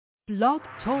Blog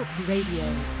Talk Radio.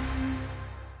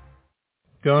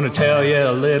 Gonna tell you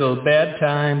a little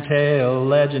bedtime tale,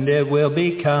 legend it will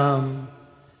become.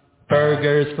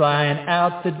 Burgers flying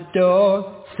out the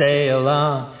door, sail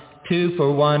on. 2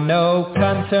 for 1, no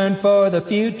concern for the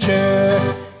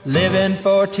future. Living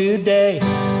for today,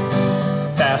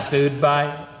 fast food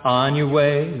bite on your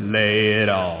way. Lay it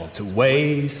all to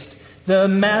waste. The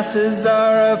masses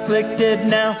are afflicted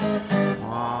now.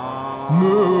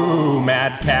 Moo,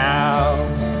 mad cow,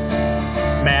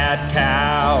 mad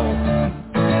cow,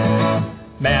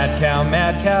 mad cow,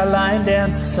 mad cow, line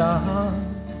dance song.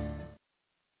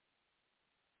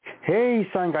 Hey,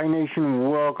 Sign Guy Nation,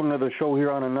 welcome to the show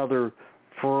here on another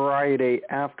Friday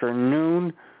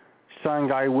afternoon. Sign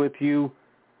Guy with you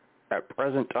at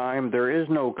present time. There is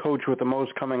no coach with the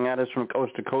most coming at us from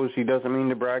coast to coast. He doesn't mean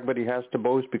to brag, but he has to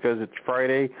boast because it's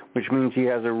Friday, which means he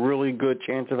has a really good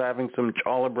chance of having some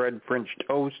challah bread French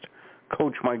toast.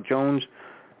 Coach Mike Jones.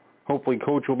 Hopefully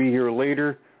Coach will be here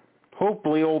later.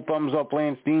 Hopefully old Thumbs Up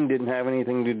Lance Dean didn't have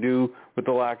anything to do with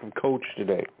the lack of Coach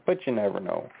today, but you never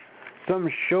know. Some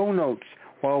show notes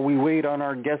while we wait on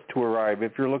our guest to arrive.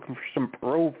 If you're looking for some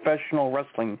professional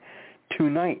wrestling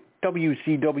tonight,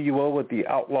 WCWO at the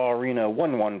Outlaw Arena,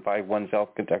 1151 South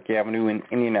Kentucky Avenue in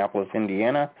Indianapolis,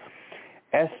 Indiana.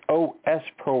 SOS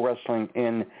Pro Wrestling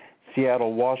in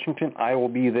Seattle, Washington. I will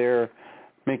be there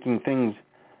making things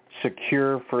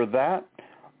secure for that.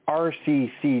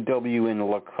 RCCW in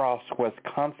La Crosse,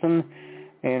 Wisconsin.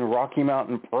 And Rocky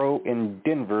Mountain Pro in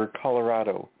Denver,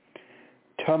 Colorado.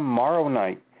 Tomorrow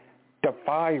night,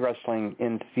 Defy Wrestling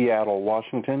in Seattle,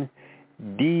 Washington.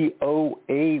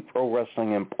 DOA Pro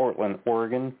Wrestling in Portland,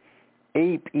 Oregon,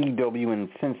 APW in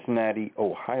Cincinnati,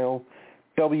 Ohio,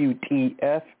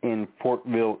 WTF in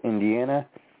Fortville, Indiana,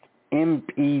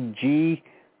 MPG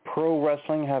Pro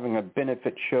Wrestling having a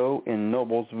benefit show in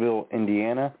Noblesville,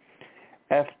 Indiana,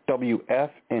 FWF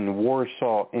in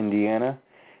Warsaw, Indiana,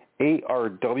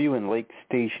 ARW in Lake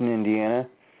Station, Indiana,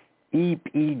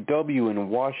 EPW in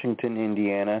Washington,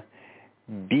 Indiana,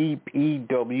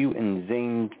 DPW in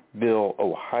Zanesville,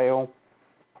 Ohio,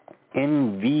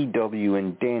 NVW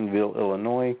in Danville,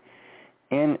 Illinois,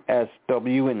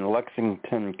 NSW in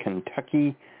Lexington,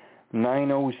 Kentucky,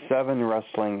 907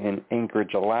 Wrestling in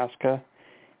Anchorage, Alaska,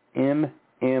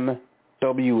 MMWA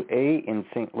in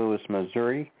St. Louis,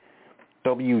 Missouri,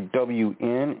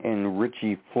 WWN in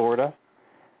Ritchie, Florida,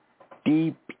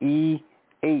 DP8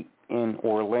 in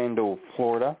Orlando,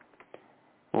 Florida,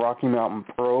 Rocky Mountain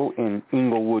Pro in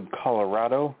Inglewood,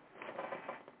 Colorado,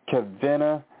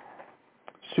 Kavena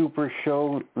Super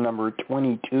Show number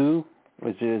 22,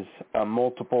 which is a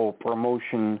multiple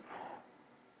promotion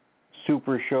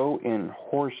super show in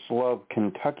Horse Love,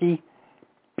 Kentucky,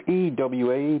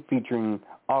 PWA featuring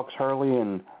Ox Harley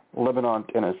in Lebanon,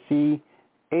 Tennessee,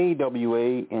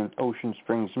 AWA in Ocean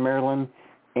Springs, Maryland,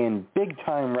 and Big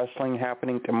Time Wrestling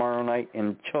happening tomorrow night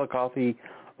in Chillicothe,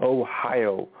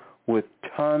 Ohio, with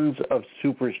tons of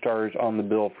superstars on the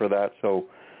bill for that. So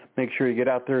make sure you get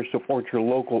out there, support your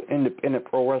local independent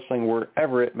pro wrestling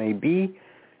wherever it may be.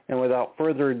 And without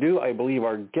further ado, I believe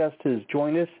our guest has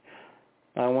joined us.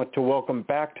 I want to welcome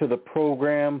back to the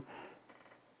program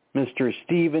Mr.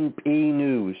 Stephen P.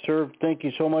 New. Sir, thank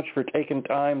you so much for taking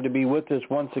time to be with us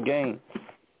once again.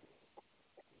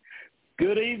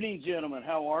 Good evening, gentlemen.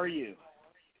 How are you?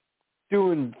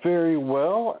 Doing very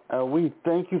well. We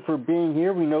thank you for being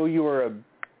here. We know you are a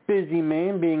busy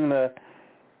man, being the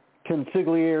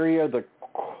Consigliere of the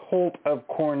Cult of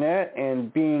Cornett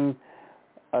and being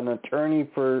an attorney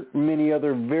for many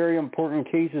other very important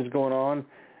cases going on,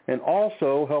 and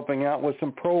also helping out with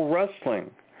some pro wrestling.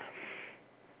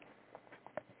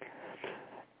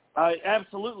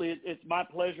 Absolutely. It's my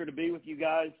pleasure to be with you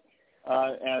guys.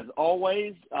 As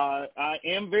always, I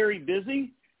am very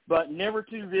busy, but never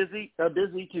too busy to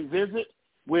visit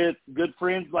with good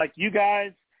friends like you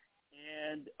guys.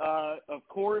 And, of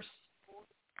course,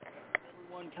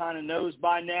 everyone kind of knows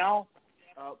by now,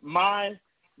 my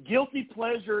guilty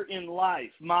pleasure in life,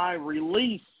 my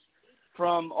release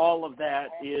from all of that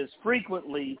is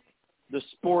frequently the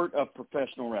sport of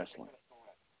professional wrestling.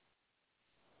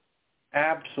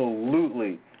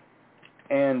 Absolutely.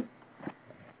 And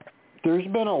there's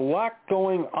been a lot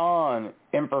going on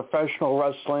in professional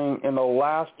wrestling in the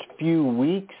last few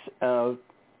weeks.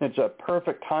 It's a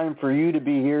perfect time for you to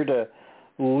be here to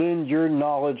lend your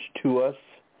knowledge to us.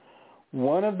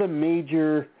 One of the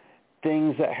major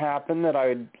things that happened that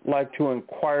I'd like to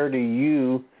inquire to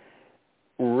you,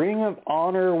 Ring of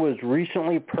Honor was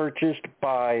recently purchased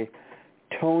by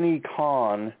Tony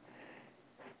Khan,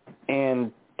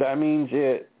 and that means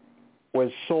it was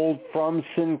sold from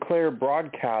Sinclair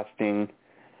Broadcasting.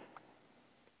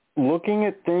 looking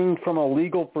at things from a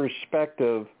legal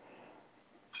perspective,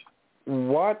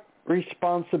 what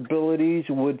responsibilities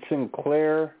would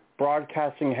Sinclair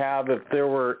Broadcasting have if there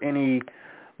were any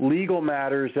legal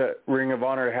matters that Ring of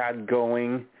Honor had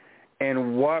going,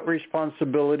 and what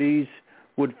responsibilities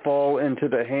would fall into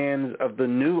the hands of the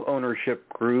new ownership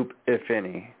group, if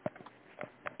any?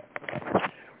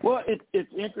 Well,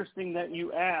 it's interesting that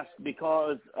you ask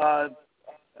because,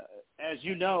 as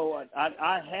you know,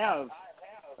 I have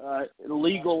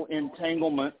legal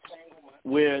entanglements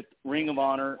with Ring of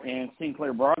Honor and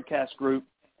Sinclair Broadcast Group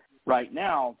right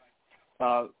now.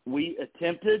 We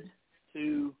attempted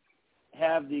to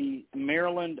have the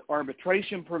Maryland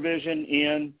arbitration provision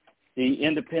in the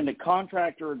independent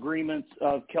contractor agreements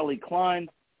of Kelly Klein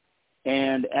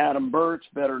and Adam Birch,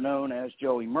 better known as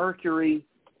Joey Mercury,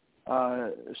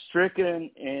 stricken,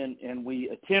 and we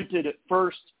attempted at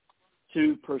first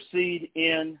to proceed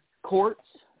in courts,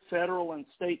 federal and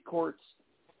state courts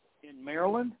in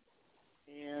Maryland.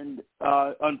 And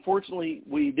unfortunately,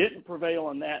 we didn't prevail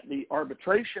on that. The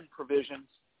arbitration provisions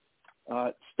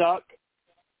stuck.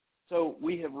 So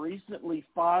we have recently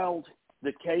filed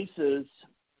the cases,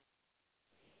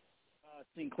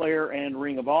 Sinclair and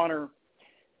Ring of Honor,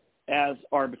 as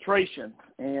arbitration.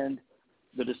 And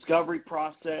the discovery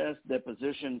process,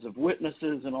 depositions of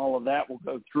witnesses, and all of that will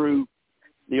go through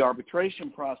the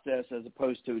arbitration process as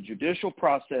opposed to a judicial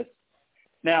process.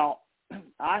 Now,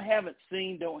 I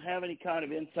don't have any kind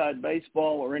of inside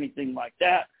baseball or anything like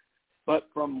that, but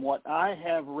from what I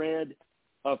have read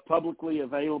of publicly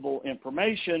available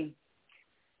information,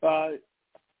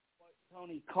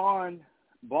 Tony Khan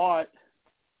bought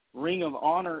Ring of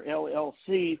Honor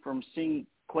LLC from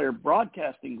Sinclair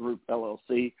Broadcasting Group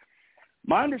LLC.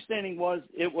 My understanding was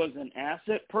it was an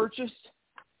asset purchase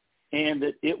and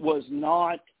that it was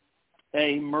not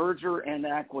a merger and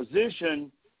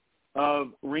acquisition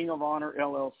of Ring of Honor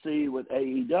LLC with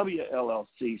AEW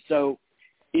LLC. So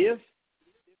if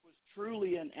it was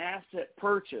truly an asset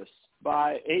purchase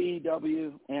by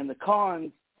AEW and the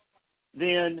Khans,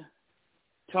 then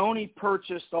Tony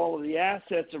purchased all of the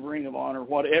assets of Ring of Honor,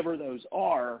 whatever those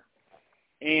are,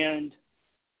 and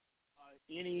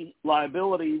any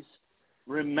liabilities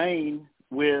remain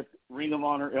with Ring of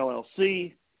Honor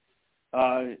LLC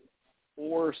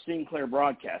or Sinclair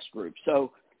Broadcast Group.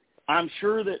 So I'm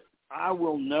sure that I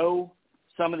will know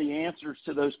some of the answers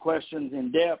to those questions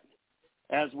in depth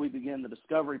as we begin the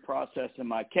discovery process in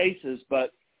my cases,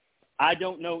 but I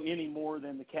don't know any more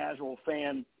than the casual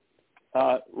fan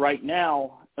right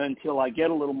now until I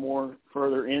get a little more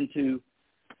further into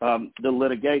the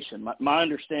litigation. My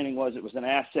understanding was it was an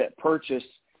asset purchase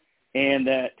and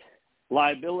that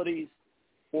liabilities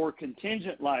or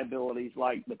contingent liabilities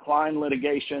like the Klein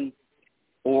litigation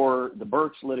or the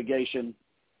Birch litigation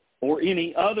or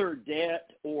any other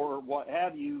debt or what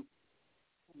have you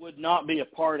would not be a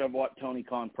part of what Tony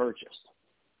Khan purchased.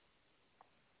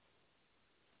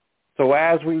 So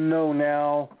as we know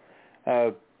now,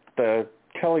 the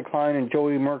Kelly Klein and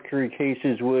Joey Mercury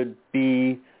cases would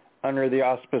be under the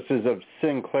auspices of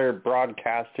Sinclair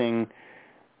Broadcasting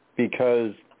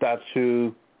because that's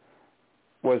who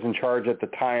was in charge at the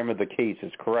time of the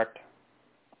cases, correct?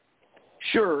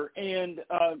 Sure. And,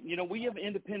 we have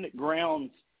independent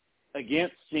grounds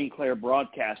against Sinclair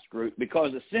Broadcast Group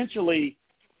because essentially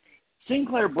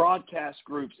Sinclair Broadcast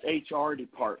Group's HR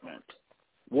department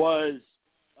was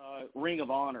Ring of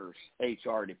Honor's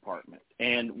HR department.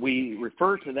 And we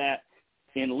refer to that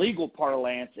in legal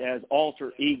parlance as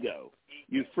alter ego.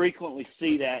 You frequently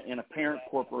see that in a parent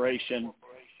corporation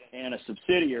and a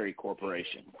subsidiary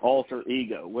corporation, alter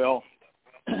ego. Well,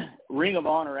 Ring of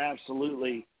Honor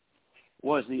absolutely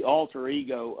was the alter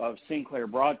ego of Sinclair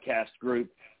Broadcast Group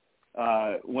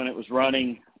when it was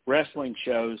running wrestling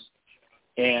shows.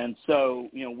 And so,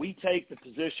 we take the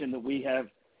position that we have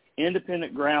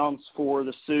independent grounds for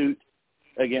the suit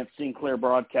against Sinclair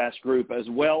Broadcast Group, as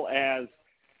well as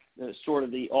sort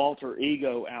of the alter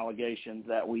ego allegations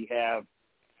that we have.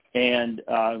 And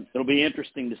it'll be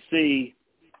interesting to see.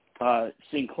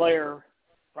 Sinclair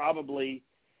probably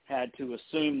had to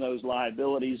assume those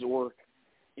liabilities, or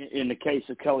in the case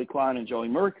of Kelly Klein and Joey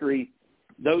Mercury,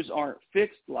 those aren't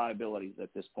fixed liabilities at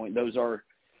this point. Those are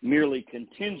merely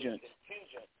contingent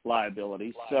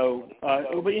liabilities. So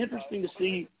it'll be interesting to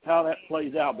see how that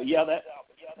plays out. But, yeah,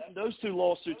 those two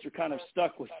lawsuits are kind of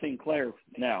stuck with Sinclair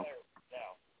now.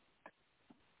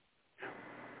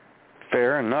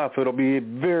 Fair enough. It'll be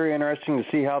very interesting to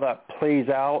see how that plays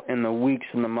out in the weeks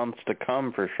and the months to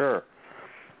come, for sure.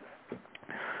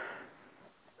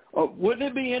 Wouldn't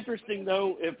it be interesting,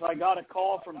 though, if I got a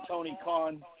call from Tony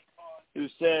Khan who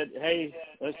said, hey,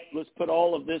 let's put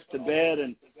all of this to bed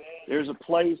and there's a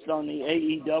place on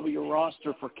the AEW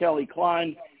roster for Kelly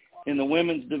Klein in the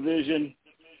women's division.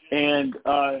 And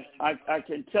I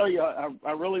can tell you,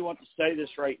 I really want to say this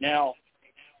right now.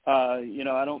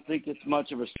 I don't think it's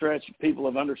much of a stretch. People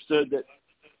have understood that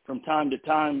from time to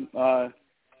time,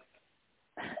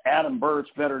 Adam Birch,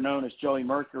 better known as Joey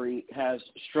Mercury, has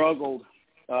struggled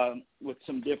with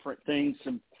some different things,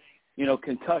 some,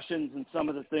 concussions and some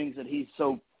of the things that he's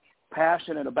so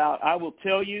passionate about. I will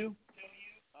tell you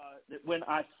that when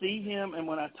I see him and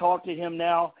when I talk to him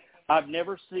now, I've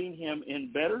never seen him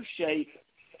in better shape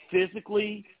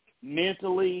physically,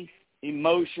 mentally,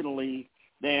 emotionally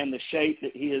than the shape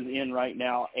that he is in right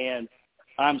now. And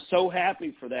I'm so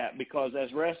happy for that because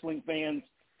as wrestling fans,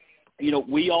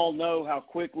 we all know how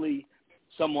quickly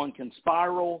someone can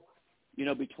spiral,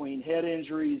 between head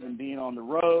injuries and being on the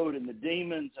road and the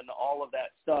demons and all of that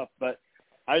stuff. But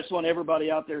I just want everybody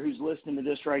out there who's listening to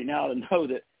this right now to know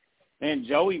that, man,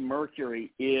 Joey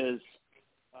Mercury is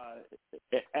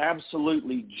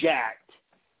absolutely jacked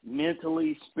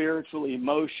mentally, spiritually,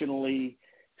 emotionally,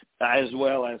 as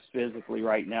well as physically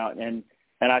right now. And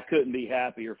I couldn't be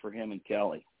happier for him and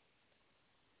Kelly.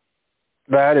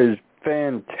 That is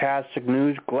fantastic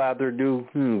news. Glad they're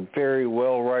doing very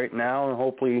well right now, and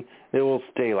hopefully it will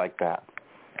stay like that.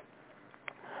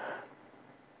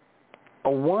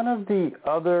 One of the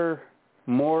other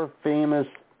more famous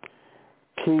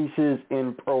cases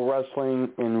in pro wrestling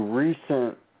in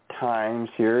recent times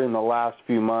here in the last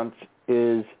few months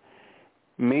is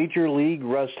Major League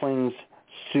Wrestling's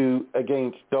suit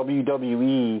against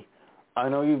WWE. I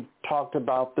know you've talked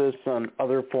about this on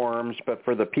other forums, but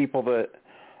for the people that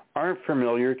aren't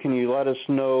familiar, can you let us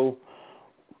know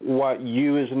what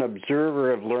you as an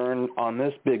observer have learned on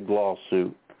this big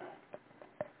lawsuit?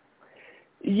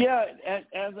 Yeah,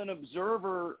 as an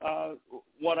observer,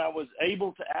 what I was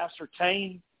able to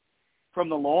ascertain from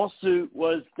the lawsuit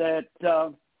was that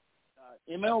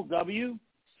MLW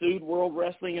sued World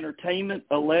Wrestling Entertainment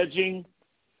alleging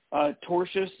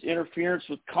tortious interference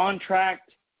with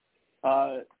contract,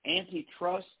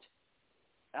 antitrust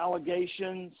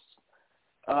allegations,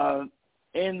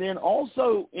 and then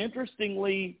also,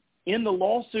 interestingly, in the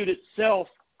lawsuit itself,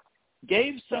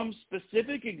 gave some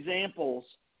specific examples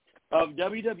of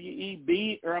MLW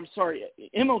being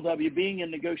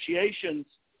in negotiations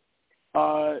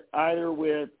either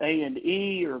with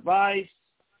A&E or Vice,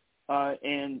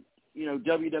 and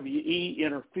WWE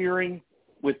interfering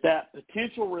with that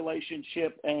potential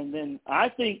relationship. And then I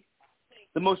think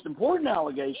the most important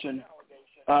allegation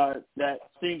that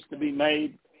seems to be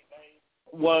made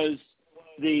was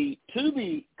the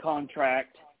Tubi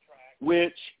contract,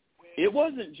 which it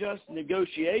wasn't just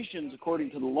negotiations,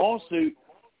 according to the lawsuit.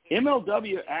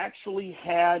 MLW actually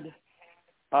had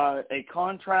a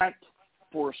contract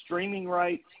for streaming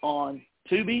rights on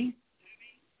Tubi,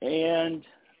 and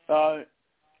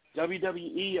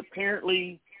WWE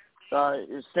apparently,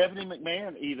 Stephanie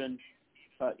McMahon even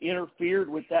interfered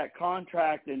with that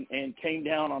contract and came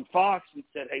down on Fox and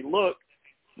said, hey, look,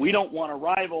 we don't want to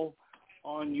rival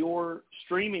on your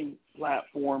streaming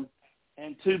platform,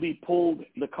 and Tubi pulled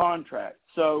the contract.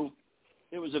 So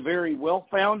it was a very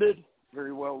well-founded,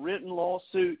 very well-written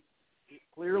lawsuit. It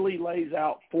clearly lays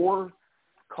out 4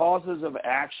 causes of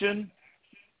action: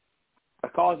 a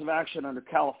cause of action under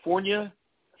California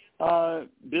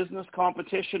business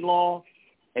competition law,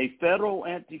 a federal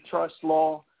antitrust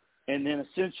law, and then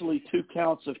essentially 2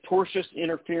 counts of tortious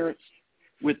interference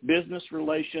with business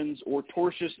relations or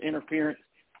tortious interference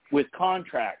with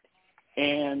contract.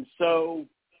 And so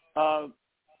I've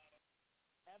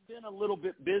been a little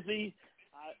bit busy.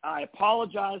 I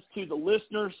apologize to the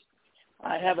listeners.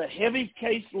 I have a heavy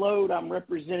caseload. I'm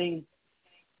representing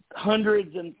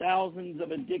hundreds and thousands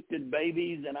of addicted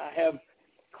babies, and I have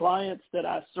clients that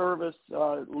I service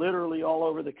literally all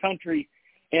over the country.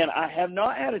 And I have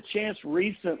not had a chance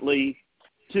recently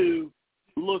to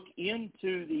look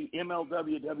into the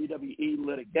MLW-WWE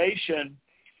litigation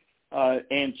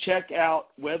and check out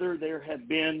whether there have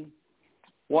been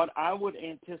what I would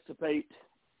anticipate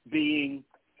being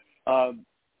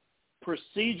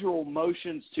procedural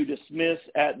motions to dismiss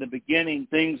at the beginning,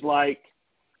 things like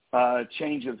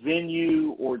change of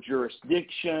venue or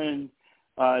jurisdiction.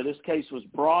 This case was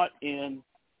brought in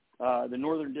the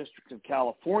Northern District of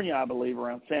California, I believe,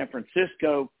 around San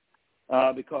Francisco,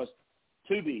 because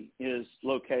Tubi is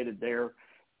located there.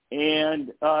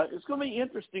 And it's going to be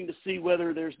interesting to see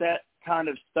whether there's that kind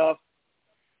of stuff.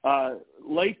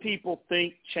 Lay people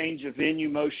think change of venue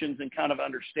motions and kind of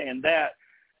understand that.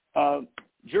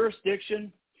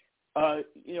 Jurisdiction,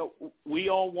 we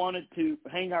all wanted to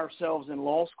hang ourselves in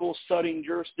law school studying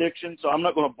jurisdiction, so I'm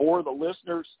not going to bore the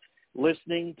listeners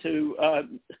listening to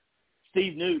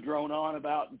Steve New drone on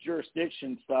about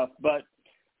jurisdiction stuff. But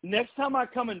next time I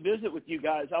come and visit with you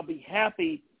guys, I'll be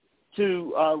happy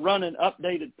to run an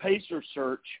updated pacer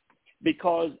search,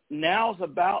 because now's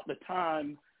about the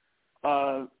time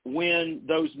when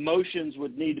those motions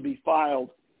would need to be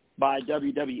filed by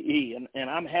WWE. And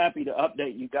I'm happy to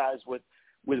update you guys with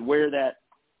where that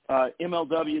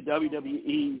MLW,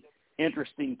 WWE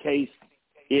interesting case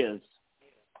is.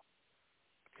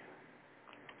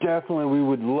 Definitely, we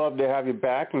would love to have you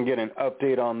back and get an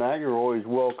update on that. You're always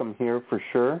welcome here for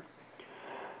sure.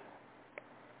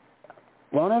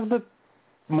 One of the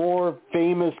more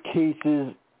famous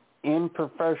cases in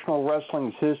professional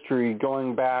wrestling's history,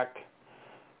 going back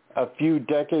a few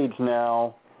decades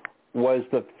now, was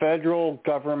the federal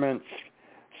government's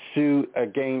suit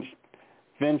against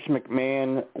Vince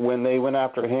McMahon when they went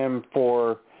after him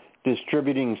for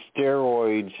distributing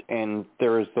steroids, and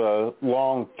there was a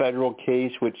long federal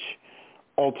case which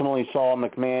ultimately saw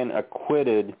McMahon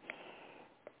acquitted.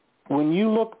 When you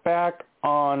look back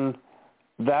on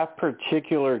that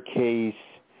particular case,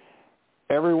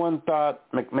 everyone thought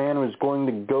McMahon was going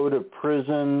to go to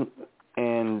prison,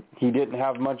 and he didn't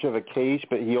have much of a case,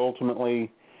 but he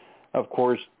ultimately, of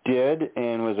course, did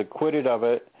and was acquitted of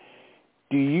it.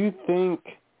 Do you think,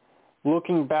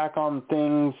 looking back on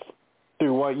things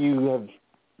through what you have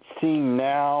seen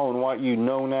now and what you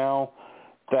know now,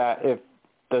 that if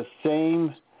the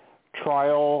same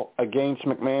trial against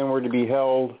McMahon were to be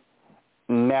held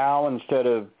now instead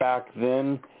of back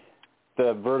then,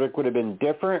 the verdict would have been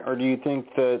different, or do you think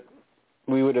that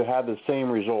we would have had the same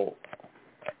result?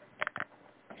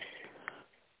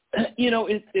 You know,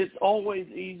 it's always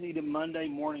easy to Monday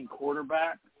morning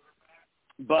quarterback,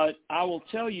 but I will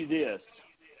tell you this.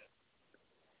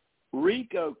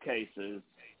 RICO cases,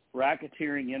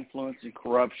 racketeering, influence, and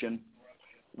corruption,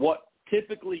 what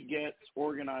typically gets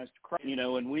organized crime, you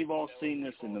know, and we've all seen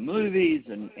this in the movies,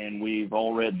 and we've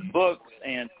all read the books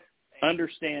and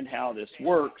understand how this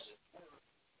works.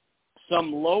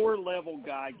 Some lower-level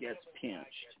guy gets pinched,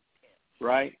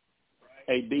 right?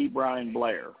 A B. Brian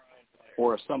Blair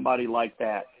or somebody like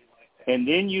that. And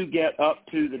then you get up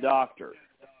to the Doctor.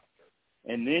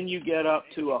 And then you get up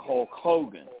to a Hulk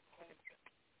Hogan.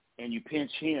 And you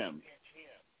pinch him.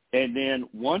 And then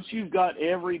once you've got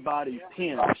everybody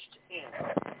pinched,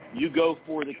 you go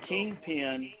for the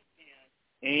kingpin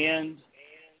and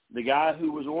the guy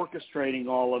who was orchestrating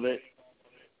all of it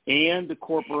and the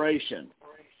corporation,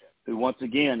 who once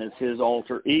again is his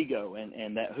alter ego,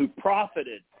 and that who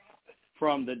profited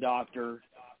from the Doctor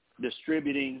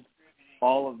distributing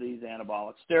all of these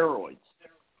anabolic steroids.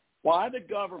 Why the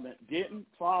government didn't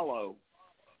follow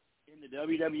in the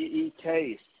WWE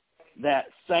case that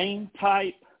same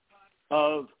type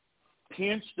of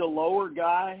pinch the lower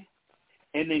guy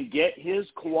and then get his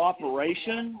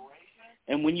cooperation,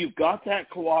 and when you've got that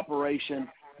cooperation,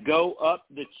 go up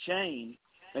the chain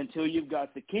until you've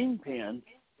got the kingpin,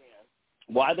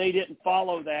 why they didn't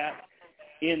follow that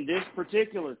in this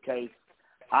particular case,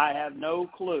 I have no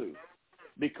clue,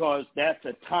 because that's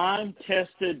a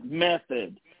time-tested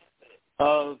method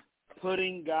of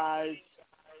putting guys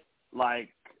like,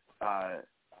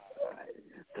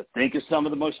 to think of some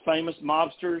of the most famous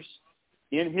mobsters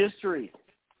in history,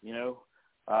 you know,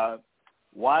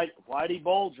 Whitey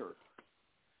Bulger,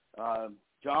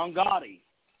 John Gotti.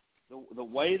 The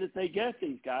way that they get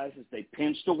these guys is they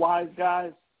pinch the wise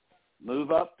guys,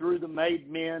 move up through the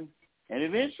made men, and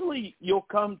eventually you'll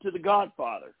come to the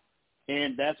Godfather.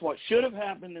 And that's what should have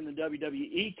happened in the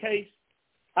WWE case.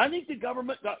 I think the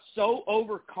government got so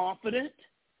overconfident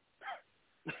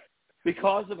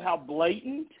because of how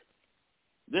blatant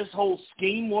this whole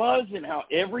scheme was and how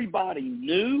everybody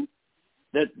knew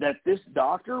that this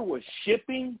doctor was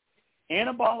shipping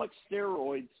anabolic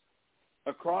steroids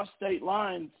across state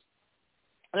lines,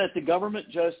 that the government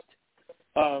just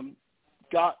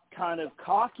got kind of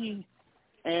cocky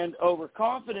and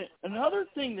overconfident. Another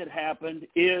thing that happened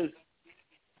is,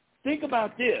 think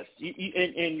about this,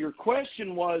 and your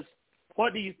question was,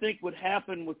 what do you think would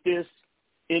happen with this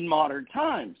in modern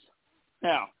times?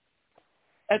 Now,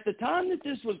 at the time that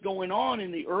this was going on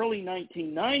in the early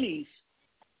 1990s,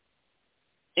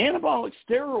 anabolic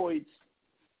steroids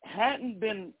hadn't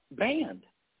been banned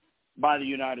by the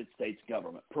United States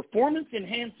government.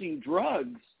 Performance-enhancing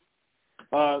drugs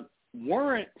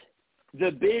weren't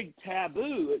the big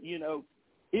taboo. You know,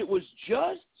 it was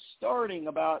just starting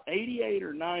about 88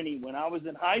 or 90 when I was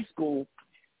in high school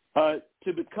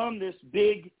to become this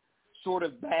big sort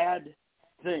of bad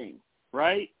thing,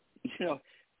 right? You know,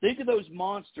 think of those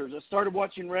monsters. I started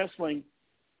watching wrestling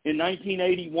in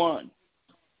 1981.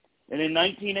 And in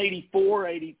 1984,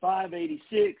 85,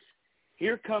 86,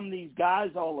 here come these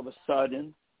guys all of a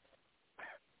sudden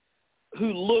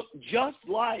who look just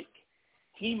like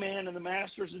He-Man and the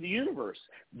Masters of the Universe.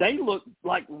 They look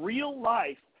like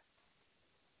real-life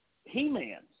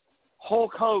He-Mans.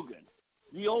 Hulk Hogan,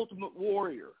 the Ultimate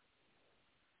Warrior,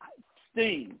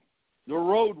 Sting, the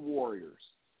Road Warriors,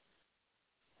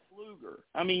 Luger.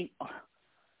 I mean,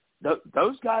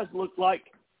 those guys look like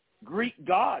Greek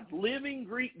gods, living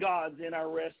Greek gods in our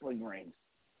wrestling rings.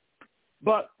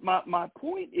 But my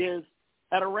point is,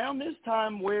 at around this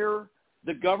time where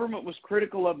the government was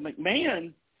critical of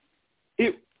McMahon,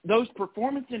 those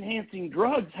performance-enhancing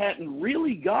drugs hadn't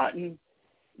really gotten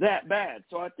that bad.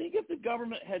 So I think if the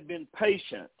government had been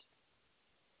patient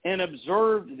and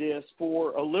observed this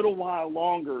for a little while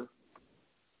longer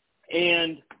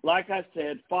and, like I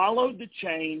said, followed the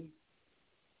chain,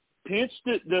 pinched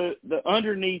the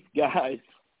underneath guys,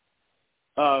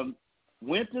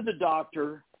 went to the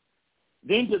doctor,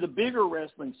 then to the bigger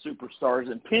wrestling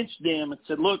superstars and pinched them and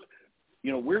said, look,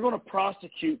 we're going to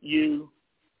prosecute you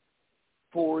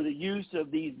for the use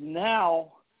of these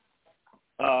now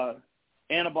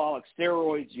anabolic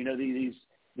steroids,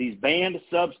 these banned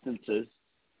substances.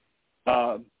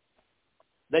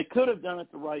 They could have done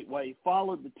it the right way,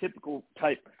 followed the typical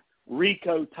type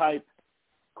RICO type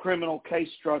criminal case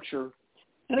structure,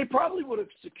 and they probably would have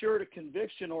secured a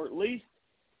conviction or at least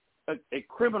a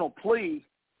criminal plea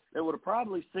that would have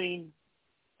probably seen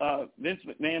Vince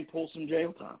McMahon pull some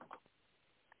jail time.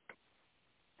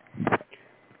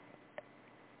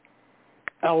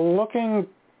 Now, looking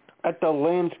at the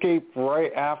landscape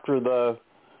right after the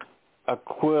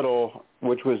acquittal,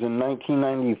 which was in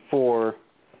 1994,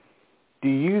 do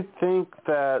you think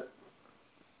that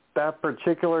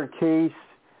particular case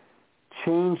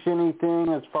changed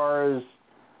anything as far as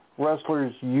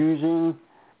wrestlers using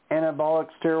anabolic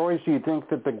steroids? Do you think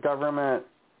that the government,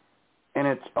 in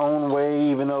its own way,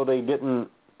 even though they didn't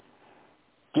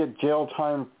get jail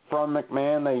time from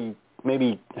McMahon, they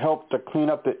maybe helped to clean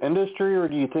up the industry, or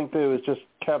do you think that it was just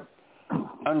kept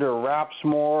under wraps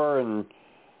more and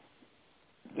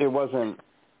it wasn't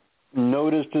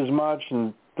noticed as much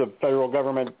and the federal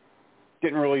government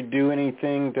didn't really do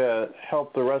anything to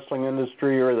help the wrestling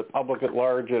industry or the public at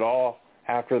large at all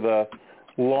after the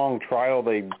long trial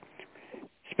they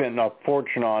spent a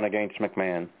fortune on against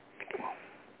McMahon?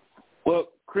 Well,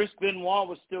 Chris Benoit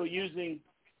was still using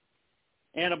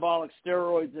anabolic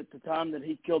steroids at the time that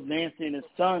he killed Nancy and his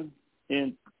son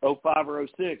in 05 or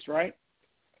 06, right?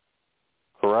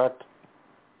 Correct.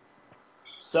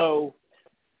 So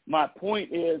my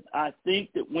point is, I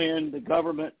think that when the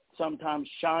government sometimes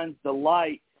shines the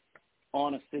light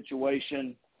on a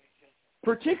situation,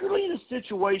 particularly in a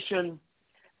situation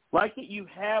like that you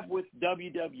have with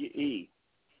WWE,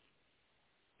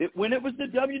 when it was the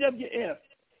WWF,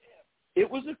 it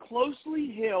was a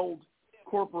closely held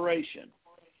corporation.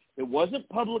 It wasn't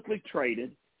publicly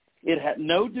traded. It had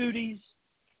no duties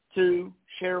to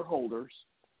shareholders.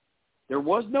 There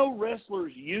was no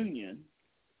wrestlers union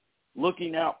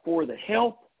looking out for the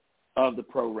health of the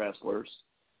pro wrestlers.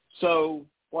 So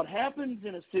what happens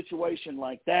in a situation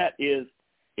like that is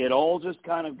it all just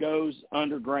kind of goes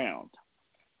underground.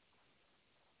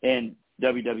 And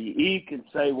WWE can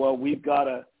say, well, we've got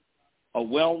a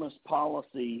wellness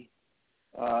policy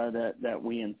that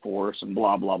we enforce and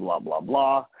blah, blah, blah, blah,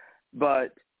 blah.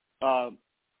 But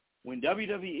when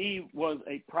WWE was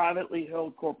a privately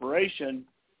held corporation,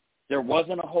 there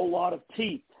wasn't a whole lot of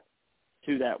teeth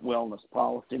to that wellness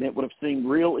policy. And it would have seemed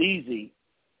real easy,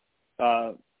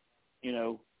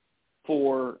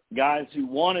 for guys who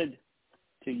wanted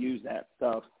to use that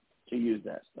stuff to use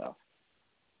that stuff.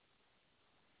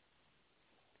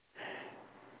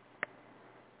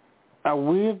 Now,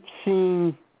 we've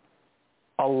seen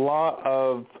a lot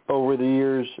of, over the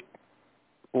years,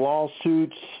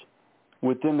 lawsuits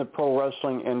within the pro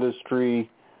wrestling industry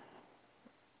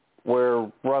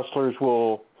where wrestlers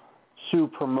will sue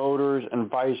promoters and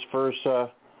vice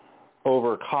versa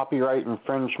over copyright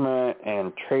infringement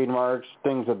and trademarks,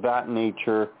 things of that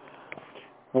nature.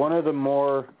 One of the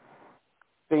more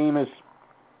famous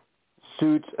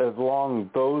suits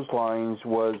along those lines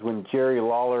was when Jerry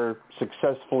Lawler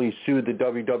successfully sued the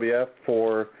WWF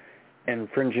for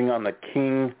infringing on the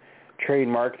King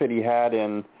trademark that he had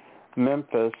in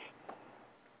Memphis.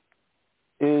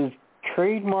 Is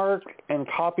trademark and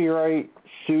copyright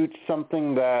suits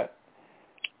something that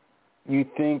you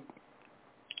think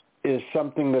is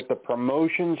something that the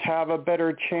promotions have a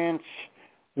better chance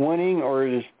winning, or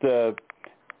is the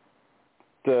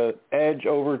edge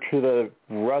over to the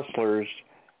wrestlers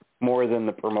more than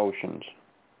the promotions?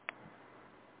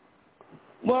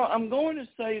 Well, I'm going to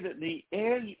say that the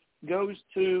edge goes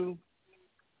to,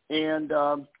 and,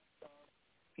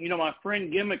 my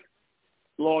friend gimmick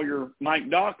lawyer Mike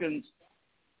Dawkins,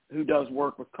 who does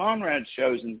work with Conrad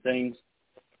shows and things,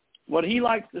 what he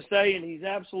likes to say, and he's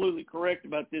absolutely correct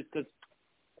about this because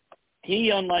he,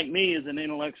 unlike me, is an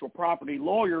intellectual property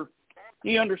lawyer.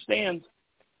 He understands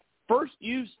first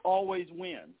use always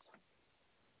wins.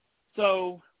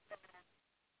 So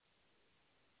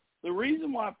the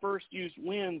reason why first use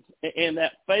wins and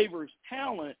that favors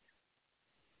talent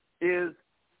is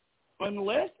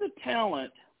unless the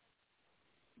talent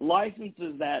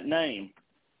licenses that name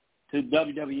to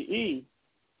WWE,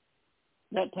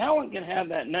 that talent can have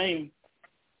that name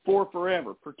for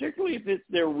forever, particularly if it's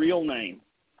their real name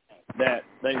that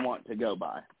they want to go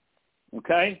by.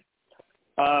 Okay?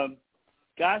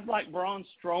 Guys like Braun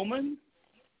Strowman,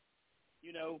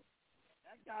 that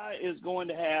guy is going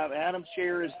to have, Adam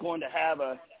Scherr is going to have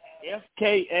a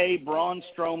FKA Braun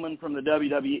Strowman from the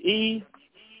WWE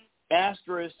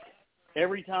asterisk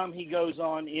every time he goes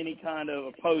on any kind of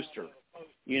a poster,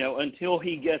 until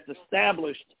he gets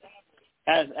established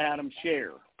as Adam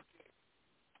Scherr.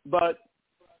 But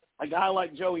a guy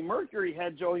like Joey Mercury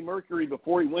had Joey Mercury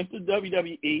before he went to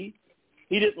WWE.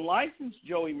 He didn't license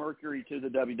Joey Mercury to the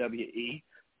WWE.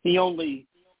 He only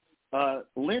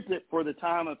lent it for the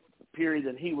time of period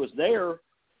that he was there,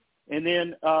 and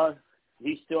then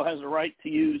he still has a right to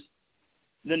use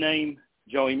the name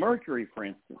Joey Mercury, for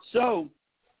instance. So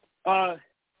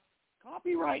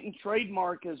copyright and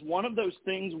trademark is one of those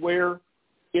things where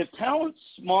if talent's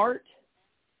smart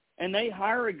and they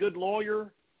hire a good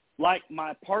lawyer like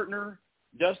my partner,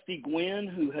 Dusty Gwynn,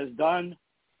 who has done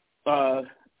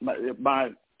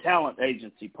my talent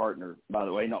agency partner, by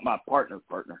the way, not my partner.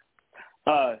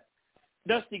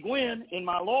 Dusty Gwynn in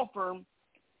my law firm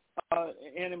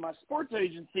and in my sports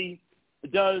agency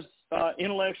does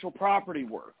intellectual property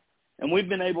work. And we've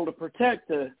been able to protect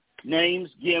the names,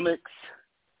 gimmicks,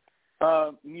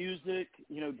 music,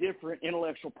 different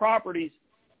intellectual properties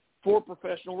for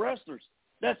professional wrestlers.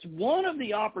 That's one of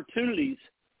the opportunities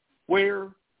where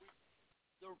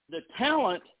the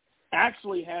talent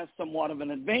actually has somewhat of an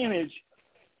advantage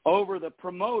over the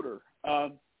promoter.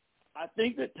 I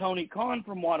think that Tony Khan,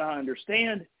 from what I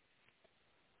understand,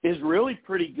 is really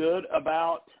pretty good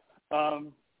about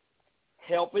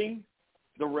helping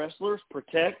the wrestlers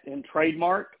protect and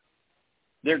trademark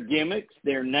their gimmicks,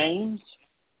 their names,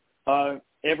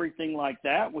 everything like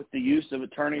that with the use of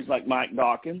attorneys like Mike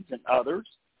Dawkins and others.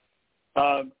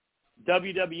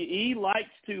 WWE likes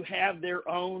to have their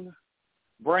own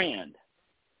brand,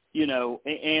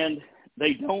 and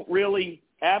they don't really,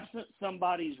 absent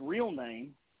somebody's real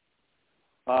name,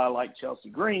 like Chelsea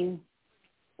Green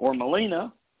or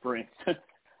Melina, for instance.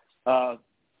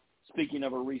 Speaking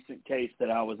of a recent case that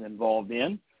I was involved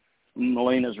in,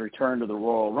 Melina's return to the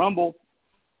Royal Rumble,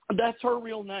 that's her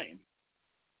real name.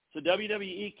 So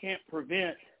WWE can't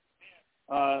prevent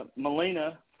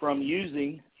Melina from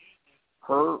using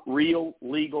her real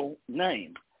legal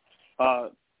name.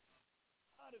 Out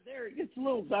of there, it gets a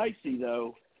little dicey,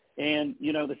 though. And,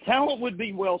 the talent would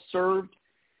be well served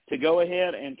to go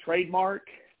ahead and trademark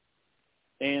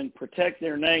and protect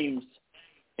their names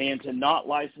and to not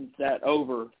license that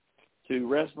over to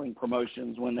wrestling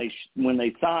promotions when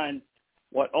they sign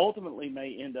what ultimately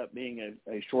may end up being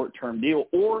a short-term deal,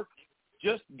 or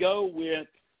just go with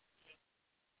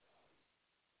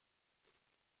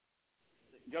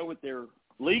their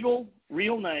legal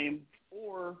real name,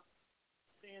 or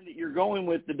saying that you're going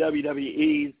with the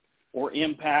WWE's or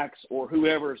Impact's or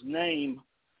whoever's name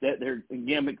that they're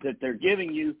gimmick that they're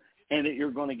giving you, and that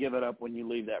you're going to give it up when you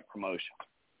leave that promotion.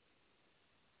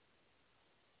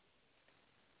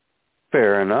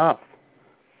 Fair enough.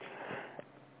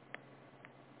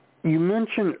 You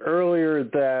mentioned earlier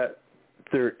that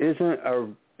there isn't a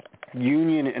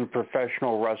union in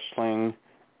professional wrestling,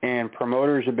 and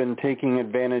promoters have been taking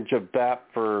advantage of that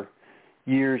for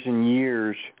years and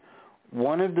years.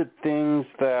 One of the things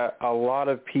that a lot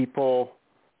of people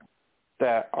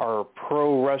that are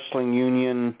pro-wrestling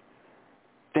union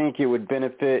think it would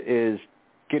benefit is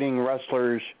getting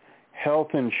wrestlers health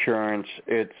insurance.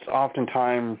 It's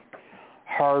oftentimes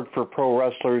hard for pro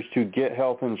wrestlers to get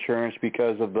health insurance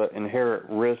because of the inherent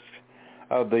risks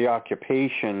of the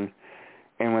occupation.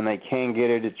 And when they can get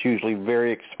it, it's usually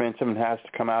very expensive and has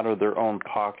to come out of their own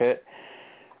pocket.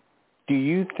 Do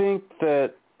you think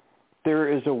that there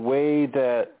is a way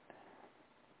that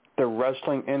the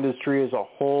wrestling industry as a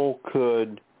whole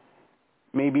could,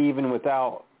 maybe even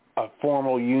without a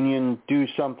formal union, do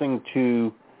something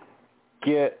to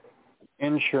get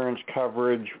insurance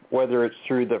coverage, whether it's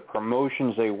through the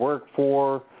promotions they work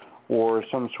for, or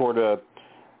some sort of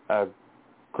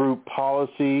group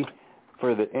policy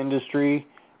for the industry?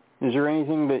 Is there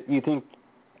anything that you think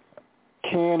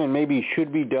can and maybe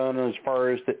should be done as far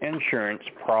as the insurance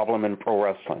problem in pro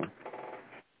wrestling?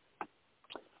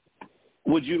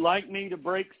 Would you like me to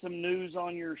break some news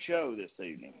on your show this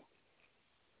evening?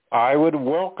 I would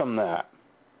welcome that.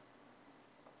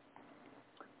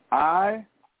 I,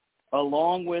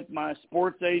 along with my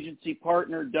sports agency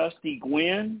partner, Dusty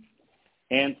Gwynn,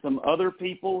 and some other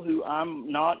people who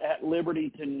I'm not at liberty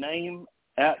to name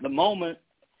at the moment,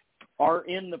 are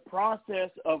in the process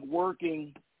of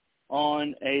working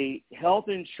on a health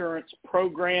insurance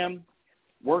program,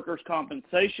 workers'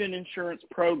 compensation insurance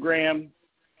program,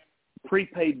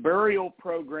 prepaid burial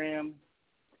program,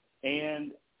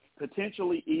 and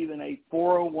potentially even a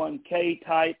 401k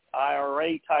type,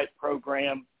 IRA type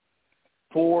program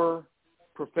for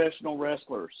professional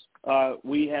wrestlers.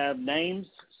 We have names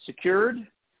secured.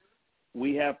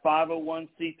 We have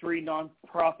 501c3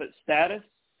 nonprofit status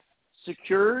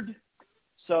secured.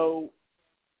 So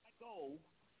my goal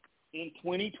in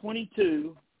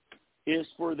 2022 is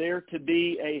for there to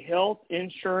be a health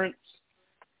insurance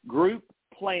group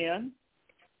plan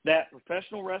that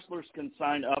professional wrestlers can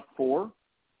sign up for.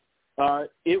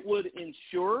 It would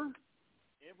insure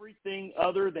everything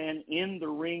other than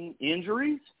in-the-ring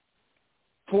injuries.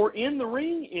 For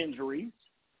in-the-ring injuries,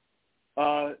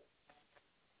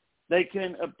 they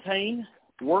can obtain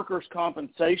workers'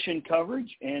 compensation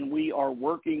coverage, and we are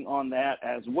working on that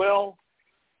as well.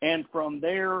 And from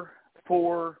there,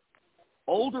 for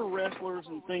older wrestlers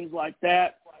and things like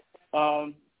that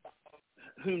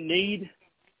who need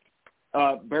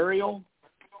burial,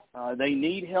 they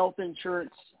need health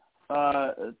insurance,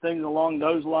 things along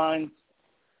those lines,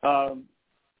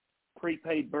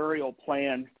 prepaid burial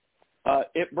plan.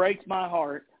 It breaks my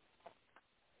heart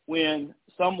when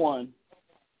someone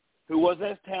who was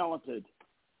as talented,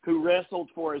 who wrestled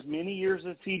for as many years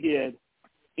as he did,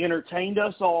 entertained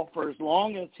us all for as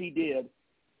long as he did,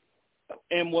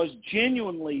 and was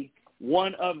genuinely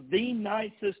one of the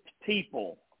nicest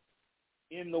people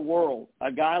in the world,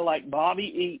 a guy like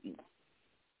Bobby Eaton,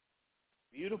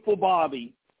 beautiful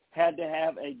Bobby, had to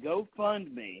have a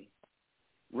GoFundMe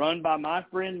run by my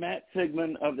friend Matt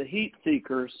Sigmund of the Heat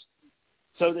Seekers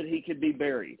so that he could be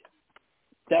buried.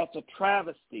 That's a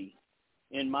travesty,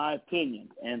 in my opinion.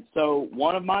 And so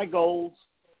one of my goals,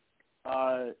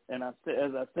 and as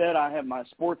I said, I have my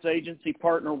sports agency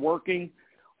partner working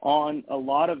on a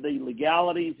lot of the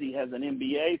legalities. He has an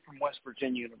MBA from West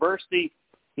Virginia University.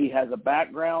 He has a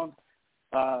background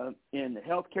in the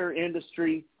healthcare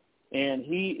industry, and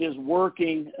he is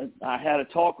working. I had a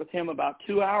talk with him about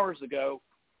 2 hours ago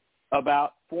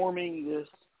about forming this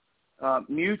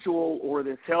mutual or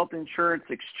this health insurance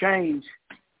exchange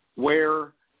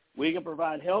where we can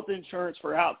provide health insurance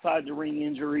for outside the ring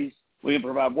injuries. We can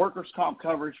provide workers' comp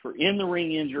coverage for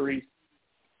in-the-ring injuries,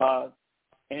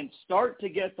 and start to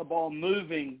get the ball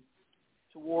moving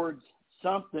towards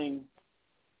something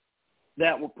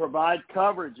that will provide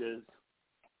coverages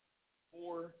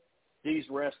for these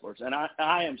wrestlers. And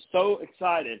I am so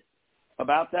excited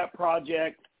about that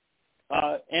project.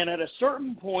 And at a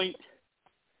certain point,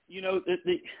 you know,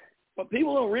 what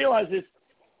people don't realize is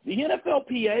the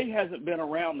NFLPA hasn't been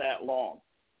around that long.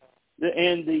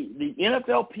 And the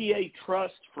NFLPA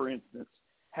trust, for instance,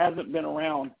 hasn't been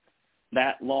around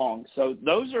that long. So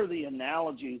those are the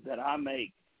analogies that I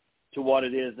make to what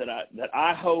it is that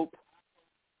I hope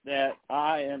that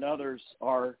I and others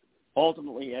are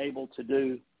ultimately able to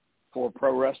do for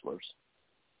pro wrestlers.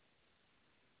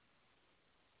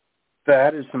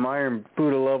 That is some Iron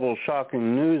Buddha level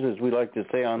shocking news, as we like to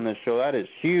say on this show. That is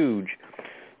huge.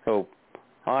 So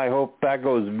I hope that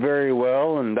goes very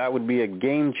well, and that would be a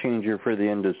game changer for the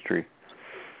industry.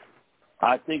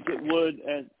 I think it would,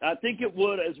 and I think it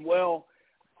would as well.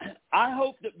 I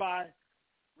hope that by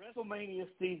WrestleMania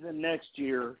season next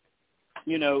year,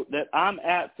 you know, that I'm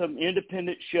at some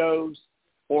independent shows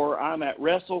or I'm at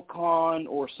WrestleCon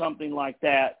or something like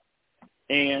that,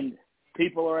 and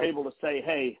people are able to say,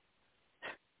 hey,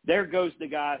 there goes the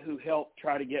guy who helped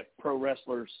try to get pro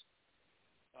wrestlers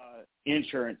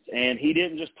insurance, and he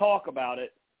didn't just talk about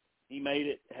it, he made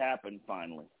it happen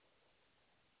finally.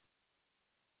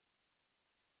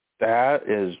 That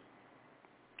is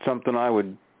something I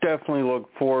would definitely look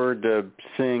forward to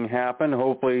seeing happen.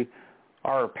 Hopefully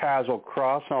our paths will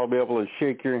cross and I'll be able to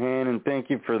shake your hand and thank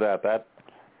you for that. That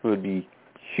would be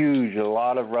huge. A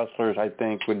lot of wrestlers, I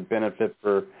think, would benefit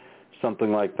for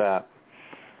something like that.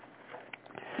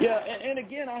 Yeah, and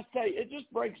again, I say it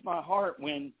just breaks my heart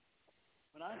when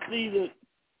I see that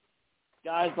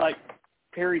guys like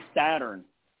Perry Saturn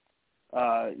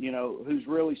who's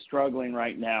really struggling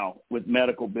right now with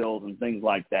medical bills and things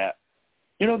like that.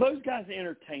 Those guys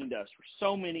entertained us for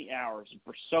so many hours and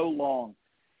for so long,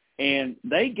 and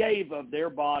they gave of their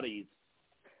bodies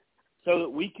so that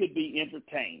we could be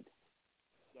entertained.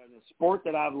 It's a sport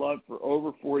that I've loved for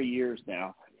over 40 years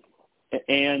now,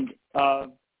 and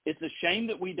it's a shame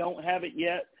that we don't have it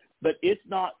yet, but it's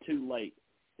not too late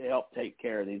to help take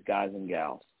care of these guys and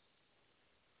gals.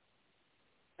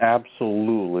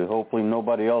 Absolutely. Hopefully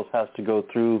nobody else has to go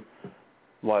through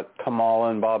what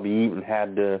Kamala and Bobby Eaton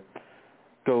had to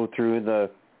go through, the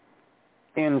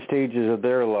end stages of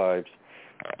their lives.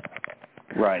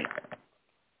 Right.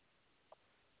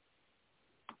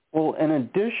 Well, in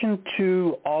addition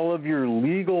to all of your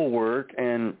legal work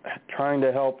and trying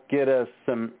to help get us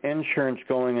some insurance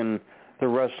going in the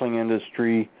wrestling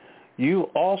industry, you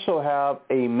also have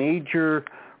a major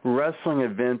wrestling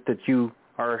event that you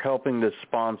are helping to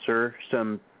sponsor.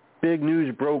 Some big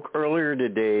news broke earlier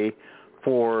today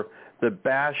for the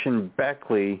Bash in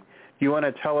Beckley. Do you want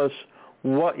to tell us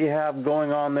what you have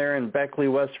going on there in Beckley,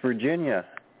 West Virginia?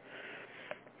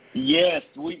 Yes,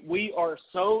 we are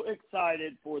so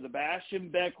excited for the Bash in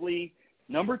Beckley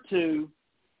 #2,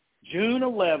 June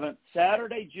 11th,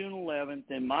 Saturday, June 11th,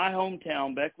 in my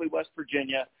hometown, Beckley, West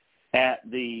Virginia, at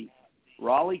the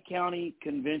Raleigh County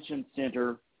Convention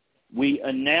Center. We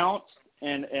announced,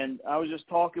 and I was just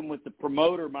talking with the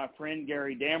promoter, my friend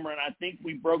Gary Dameron. I think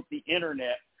we broke the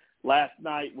internet last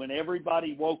night when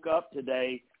everybody woke up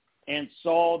today and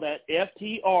saw that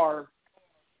FTR,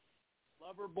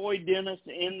 Loverboy Dennis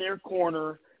in their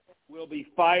corner, will be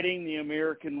fighting the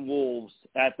American Wolves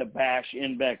at the Bash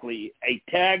in Beckley, a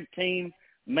tag team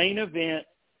main event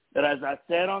that, as I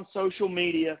said on social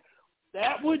media,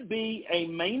 that would be a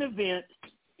main event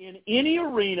in any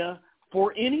arena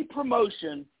for any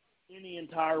promotion in the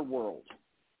entire world.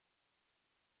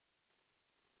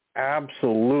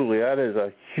 Absolutely. That is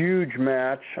a huge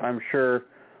match. I'm sure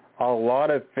a lot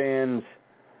of fans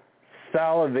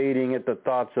salivating at the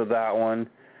thoughts of that one.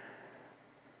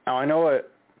 Now, I know at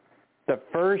the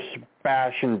first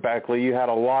Bash in Beckley, you had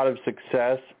a lot of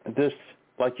success. This,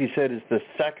 like you said, is the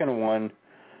second one.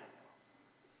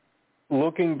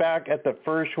 Looking back at the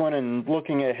first one and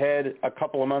looking ahead a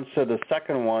couple of months to the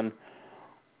second one,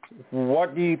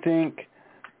 what do you think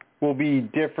will be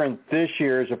different this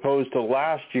year as opposed to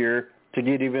last year to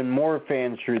get even more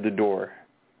fans through the door?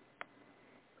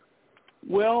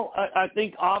 Well, I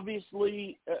think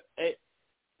obviously a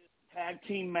tag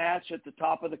team match at the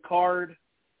top of the card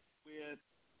with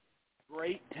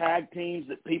great tag teams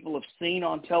that people have seen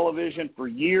on television for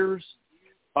years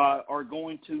are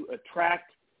going to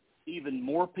attract even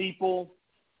more people.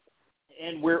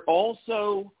 And we're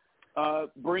also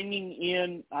bringing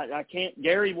in, I can't,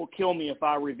 Gary will kill me if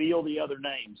I reveal the other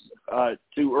names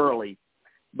too early.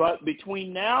 But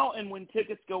between now and when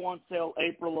tickets go on sale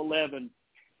April 11,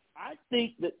 I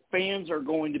think that fans are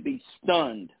going to be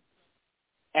stunned,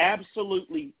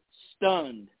 absolutely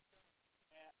stunned,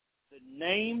 at the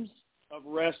names of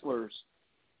wrestlers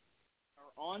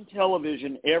are on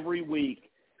television every week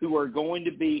who are going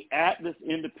to be at this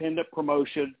independent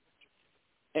promotion.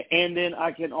 And then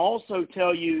I can also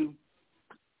tell you,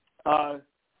 and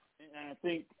I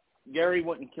think Gary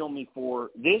wouldn't kill me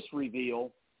for this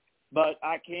reveal, but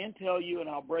I can tell you, and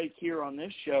I'll break here on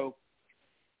this show,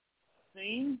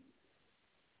 Scene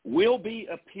will be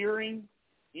appearing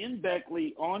in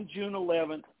Beckley on June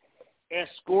 11th,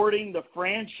 escorting the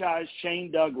franchise Shane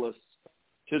Douglas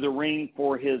to the ring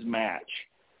for his match.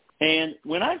 And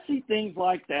when I see things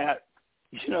like that,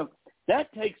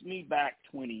 that takes me back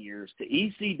 20 years to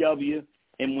ECW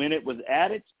and when it was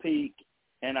at its peak.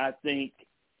 And I think,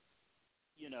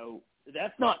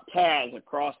 that's not Taz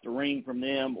across the ring from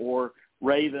them or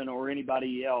Raven or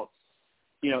anybody else.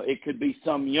 It could be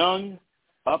some young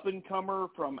up-and-comer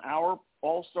from our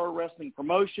All-Star Wrestling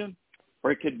promotion,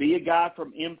 or it could be a guy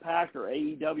from Impact or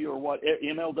AEW or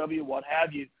MLW, what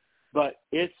have you. But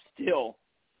it's still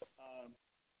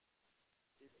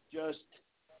it's just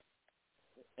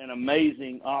an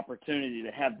amazing opportunity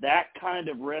to have that kind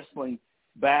of wrestling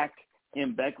back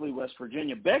in Beckley, West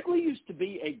Virginia. Beckley used to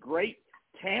be a great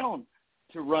town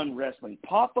to run wrestling.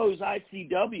 Popo's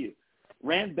ICW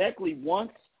ran Beckley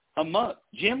once a month.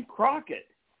 Jim Crockett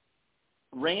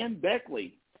ran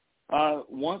Beckley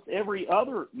once every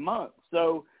other month.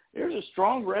 So there's a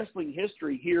strong wrestling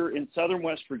history here in southern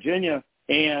West Virginia,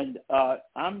 and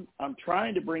I'm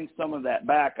trying to bring some of that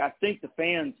back. I think the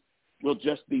fans will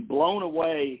just be blown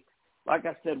away. Like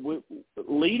I said,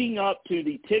 leading up to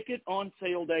the ticket on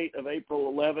sale date of April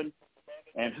 11,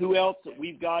 and who else that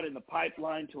we've got in the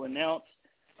pipeline to announce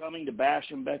coming to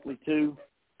Bash in Beckley too.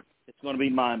 It's going to be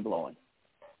mind-blowing.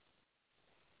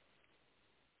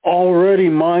 Already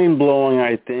mind-blowing,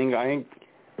 I think. I think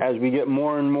as we get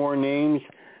more and more names,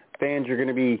 fans are going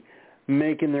to be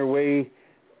making their way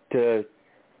to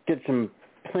get some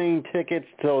plane tickets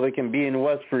so they can be in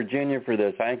West Virginia for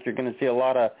this. I think you're going to see a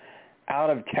lot of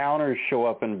out-of-towners show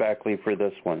up in Beckley for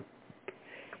this one.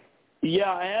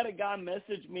 Yeah, I had a guy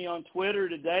message me on Twitter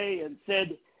today and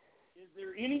said, is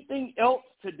there anything else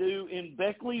to do in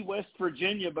Beckley, West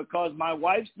Virginia, because my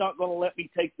wife's not going to let me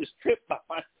take this trip by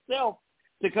myself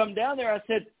to come down there? I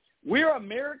said, we're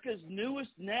America's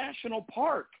newest national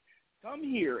park. Come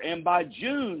here. And by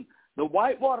June, the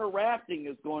whitewater rafting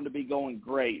is going to be going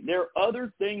great. There are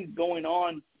other things going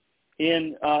on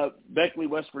in Beckley,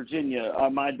 West Virginia.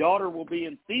 My daughter will be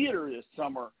in theater this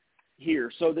summer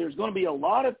here. So there's going to be a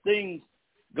lot of things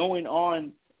going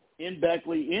on in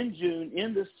Beckley in June,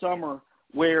 in this summer,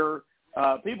 where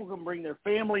people can bring their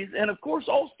families. And, of course,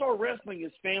 All-Star Wrestling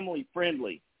is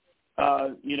family-friendly.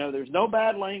 There's no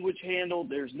bad language handled.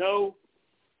 There's no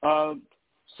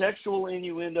sexual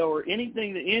innuendo or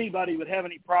anything that anybody would have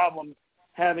any problem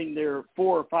having their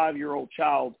 4 or 5-year-old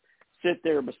child sit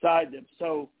there beside them.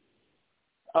 So,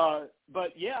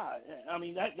 but, yeah, I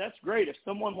mean, that's great. If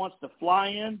someone wants to fly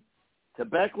in to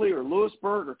Beckley or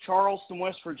Lewisburg or Charleston,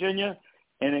 West Virginia,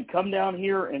 and then come down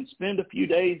here and spend a few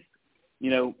days,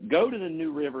 go to the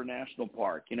New River National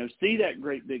Park, see that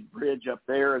great big bridge up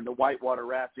there and the whitewater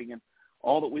rafting and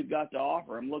all that we've got to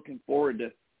offer. I'm looking forward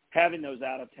to having those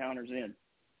out-of-towners in.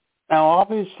 Now,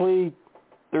 obviously,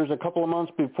 there's a couple of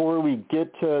months before we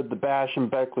get to the Bash in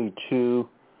Beckley, too,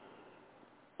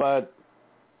 but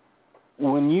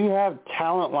when you have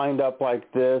talent lined up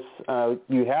like this,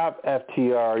 you have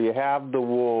FTR, you have the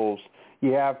Wolves,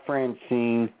 you have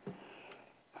Francine.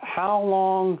 How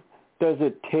long does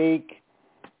it take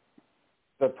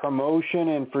the promotion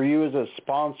and for you as a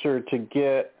sponsor to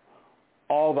get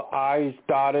all the I's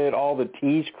dotted, all the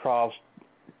T's crossed,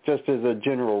 just as a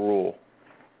general rule?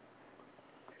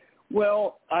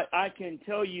 Well, I can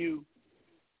tell you,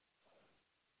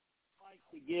 I like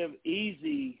to give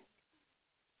Easy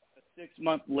a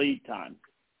 6-month lead time.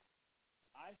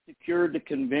 I secured the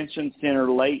convention center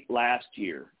late last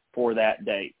year for that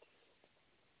date.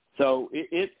 So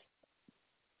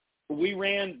we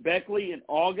ran Beckley in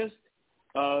August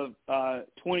of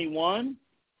 21,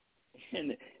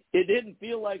 and it didn't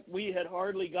feel like we had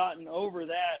hardly gotten over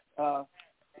that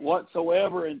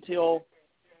whatsoever until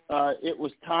it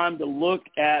was time to look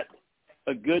at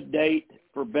a good date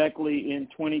for Beckley in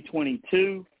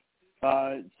 2022.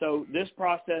 So this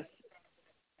process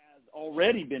has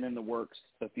already been in the works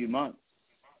a few months.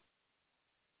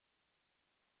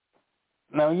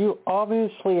 Now, you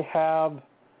obviously have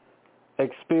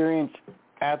experience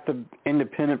at the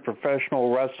independent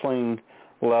professional wrestling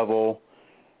level.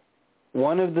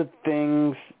 One of the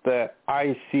things that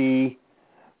I see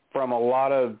from a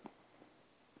lot of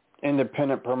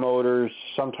independent promoters,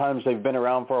 sometimes they've been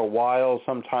around for a while,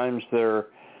 sometimes they're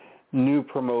new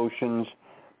promotions,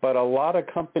 but a lot of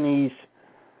companies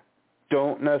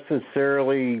don't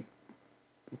necessarily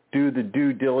do the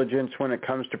due diligence when it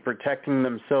comes to protecting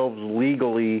themselves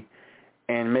legally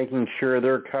and making sure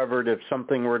they're covered if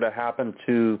something were to happen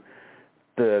to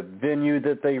the venue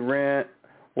that they rent,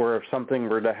 or if something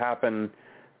were to happen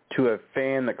to a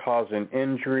fan that caused an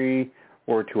injury,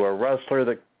 or to a wrestler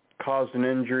that caused an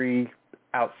injury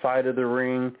outside of the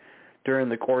ring during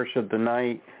the course of the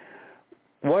night.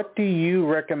 What do you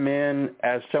recommend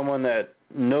as someone that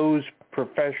knows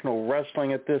professional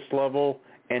wrestling at this level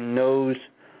and knows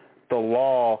the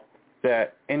law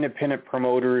that independent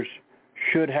promoters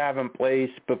should have in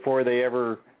place before they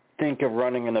ever think of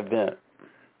running an event?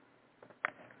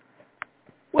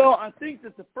 Well, I think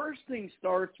that the first thing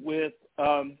starts with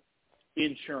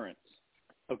insurance,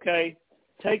 okay?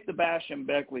 Take the Bash in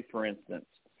Beckley, for instance.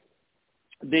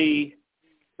 The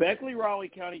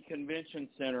Beckley-Raleigh County Convention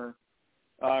Center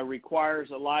requires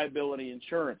a liability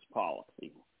insurance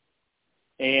policy.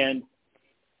 And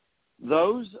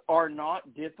those are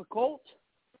not difficult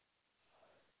to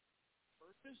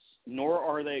purchase, nor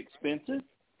are they expensive.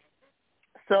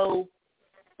 So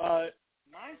my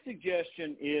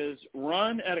suggestion is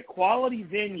run at a quality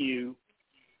venue,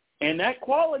 and that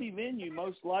quality venue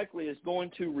most likely is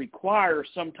going to require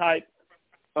some type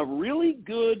of really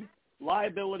good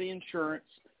liability insurance,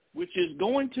 which is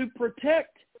going to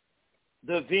protect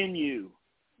the venue,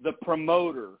 the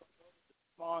promoter, the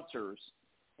sponsors,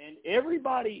 and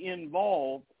everybody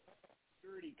involved, the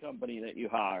security company that you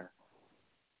hire.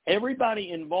 Everybody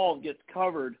involved gets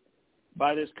covered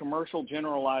by this commercial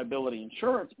general liability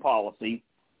insurance policy.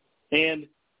 And,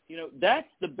 you know, that's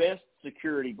the best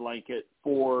security blanket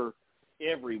for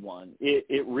everyone.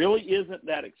 It really isn't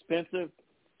that expensive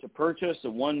to purchase a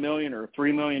 $1 million or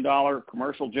 $3 million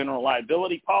commercial general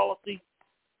liability policy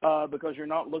because you're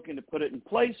not looking to put it in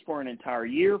place for an entire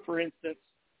year, for instance.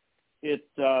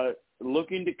 It's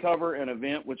looking to cover an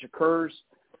event which occurs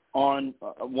on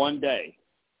one day.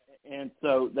 And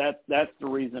so that's the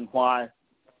reason why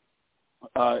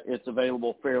it's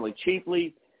available fairly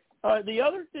cheaply. The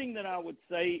other thing that I would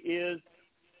say is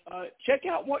check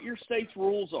out what your state's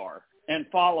rules are and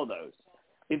follow those.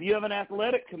 If you have an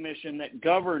athletic commission that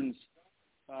governs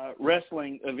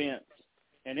wrestling events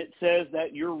and it says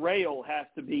that your rail has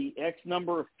to be X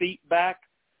number of feet back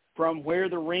from where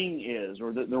the ring is,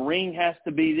 or that the ring has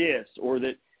to be this, or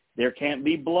that there can't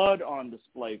be blood on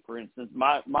display, for instance.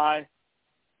 My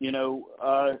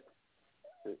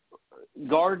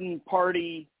garden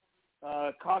party,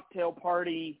 cocktail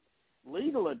party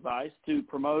legal advice to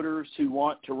promoters who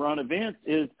want to run events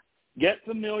is get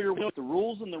familiar with the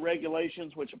rules and the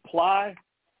regulations which apply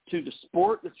to the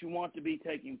sport that you want to be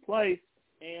taking place,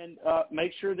 and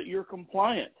make sure that you're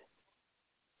compliant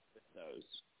with those.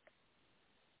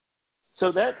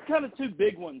 So that's kind of two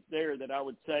big ones there that I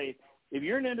would say. If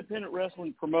you're an independent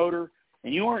wrestling promoter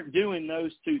and you aren't doing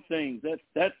those two things,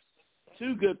 that's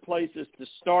two good places to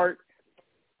start.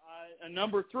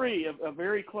 Number three, a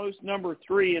very close number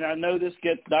three, and I know this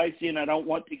gets dicey, and I don't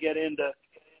want to get into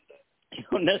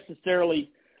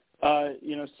necessarily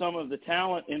some of the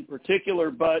talent in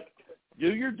particular, but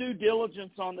do your due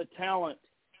diligence on the talent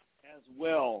as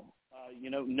well.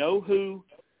 Know who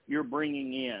you're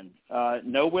bringing in.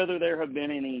 Know whether there have been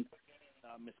any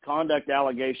misconduct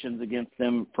allegations against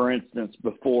them, for instance,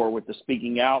 before with the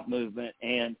speaking out movement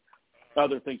and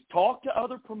other things. Talk to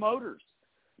other promoters.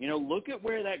 Look at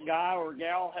where that guy or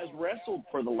gal has wrestled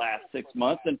for the last 6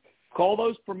 months and call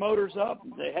those promoters up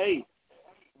and say, hey,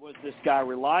 was this guy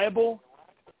reliable?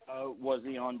 Was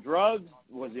he on drugs?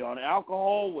 Was he on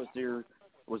alcohol? Was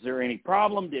there any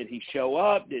problem? Did he show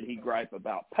up? Did he gripe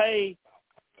about pay?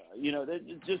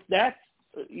 That's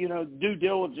due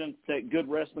diligence that good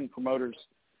wrestling promoters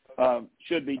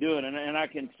should be doing. And I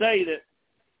can say that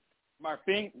my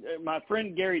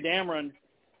friend Gary Dameron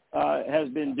has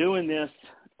been doing this.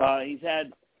 He's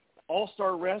had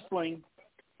All-Star Wrestling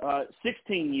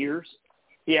 16 years.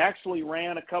 He actually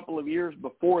ran a couple of years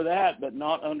before that, but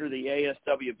not under the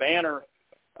ASW banner.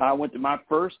 I went to my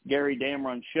first Gary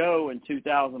Dameron show in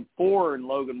 2004 in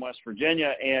Logan, West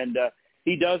Virginia, and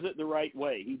he does it the right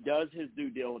way. He does his due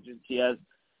diligence. He has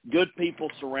good people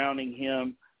surrounding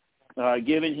him,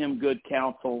 giving him good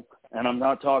counsel, and I'm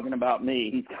not talking about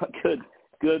me. He's got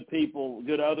good people,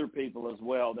 good other people as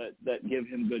well that give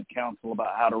him good counsel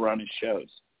about how to run his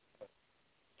shows.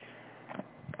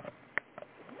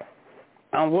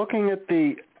 I'm looking at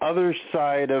the other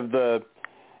side of the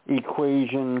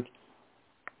equation.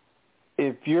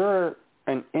 If you're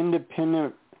an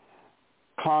independent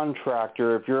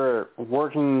contractor, if you're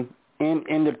working in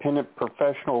independent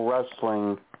professional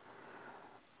wrestling,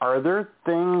 are there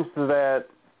things that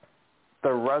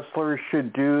the wrestlers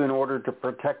should do in order to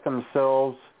protect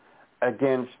themselves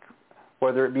against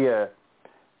whether it be a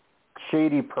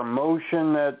shady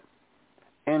promotion that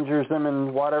injures them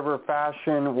in whatever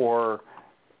fashion or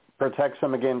protects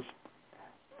them against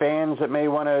fans that may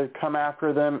want to come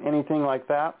after them, anything like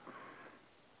that?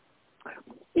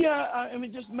 Yeah, I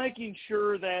mean, just making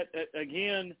sure that,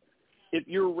 again, if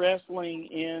you're wrestling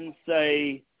in,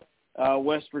 say,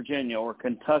 West Virginia or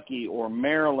Kentucky or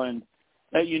Maryland,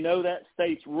 that you know that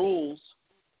state's rules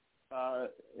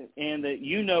and that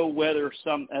you know whether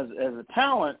as a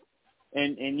talent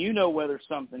and you know whether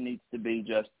something needs to be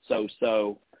just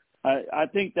so. I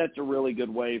think that's a really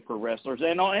good way for wrestlers.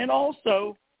 And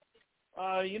also,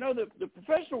 the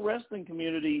professional wrestling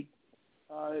community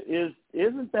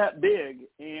isn't that big,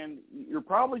 and you're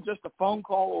probably just a phone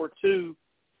call or two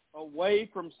away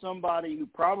from somebody who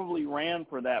probably ran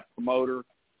for that promoter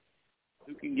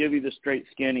who can give you the straight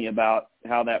skinny about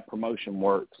how that promotion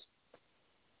works.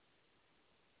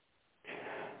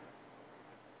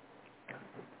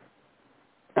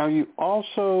 Now, you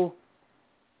also,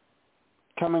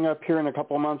 coming up here in a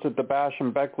couple of months at the Bash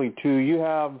in Beckley, too, you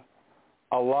have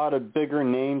a lot of bigger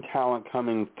name talent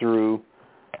coming through.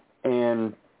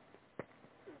 And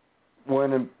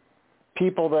when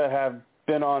people that have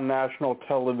been on national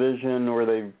television or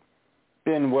they've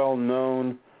been well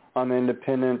known on the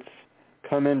independents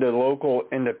come into local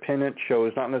independent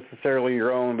shows, not necessarily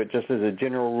your own, but just as a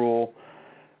general rule,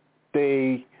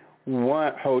 they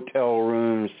want hotel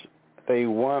rooms, they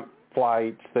want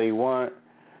flights, they want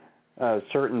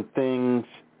certain things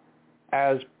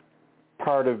as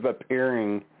part of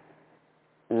appearing.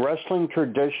 wrestling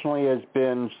traditionally has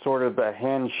been sort of a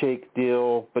handshake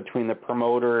deal between the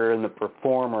promoter and the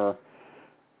performer.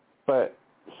 But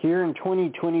here in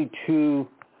 2022,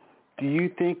 do you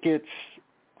think it's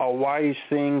a wise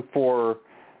thing for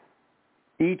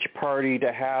each party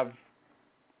to have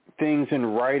things in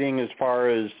writing as far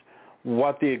as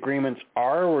what the agreements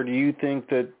are, or do you think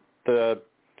that the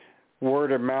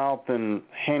word of mouth and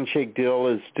handshake deal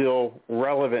is still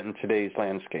relevant in today's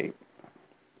landscape?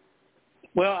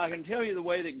 Well, I can tell you the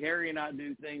way that Gary and I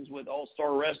do things with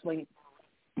All-Star Wrestling.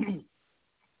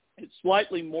 It's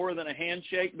slightly more than a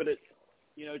handshake, but it's,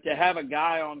 to have a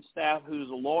guy on staff who's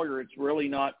a lawyer, it's really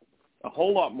not a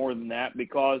whole lot more than that,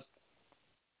 because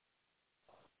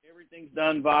everything's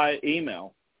done via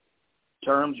email.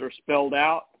 Terms are spelled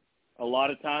out. A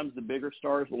lot of times the bigger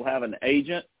stars will have an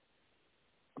agent.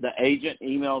 The agent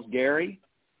emails Gary,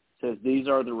 says these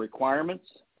are the requirements,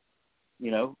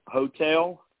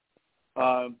 hotel,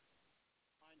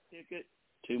 ticket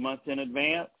 2 months in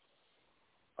advance.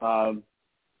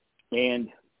 And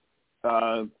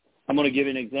I'm going to give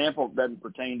you an example. It doesn't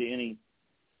pertain to any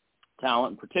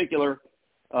talent in particular.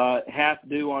 Half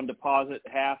due on deposit,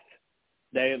 half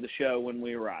day of the show when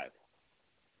we arrive.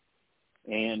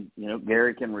 And,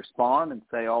 Gary can respond and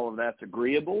say all of that's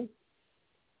agreeable,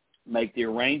 make the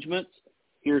arrangements.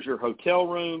 Here's your hotel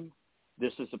room.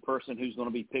 This is the person who's going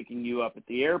to be picking you up at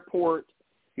the airport.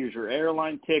 Here's your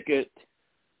airline ticket.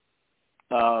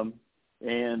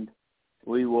 And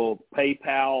we will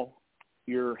PayPal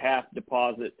your half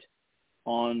deposit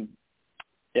on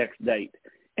X date.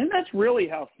 And that's really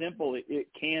how simple it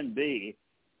can be.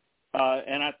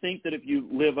 And I think that if you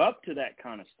live up to that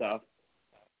kind of stuff,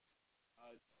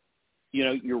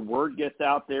 your word gets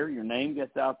out there, your name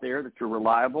gets out there, that you're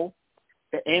reliable,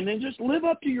 and then just live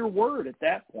up to your word at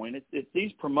that point. It's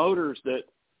these promoters that,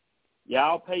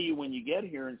 I'll pay you when you get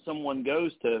here, and someone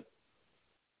goes to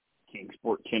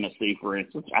Kingsport, Tennessee, for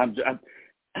instance, I'm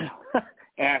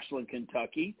Ashland,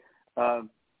 Kentucky, Bayou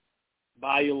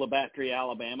LaBattery,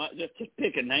 Alabama, just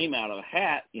pick a name out of a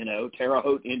hat, Terre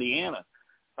Haute, Indiana,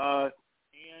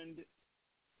 and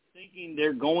thinking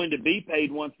they're going to be paid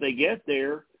once they get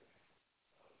there,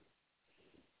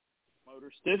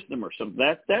 promoter stiffs them or something.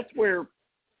 That's where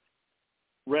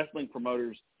wrestling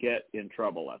promoters get in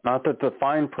trouble. Not that the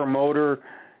fine promoter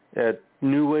at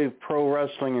New Wave Pro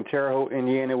Wrestling in Terre Haute,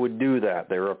 Indiana would do that.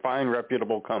 They're a fine,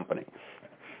 reputable company.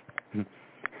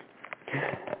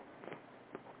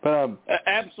 But,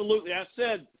 absolutely. I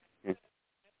said the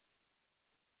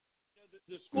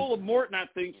School of Morton, I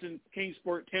think, is in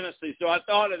Kingsport, Tennessee. So I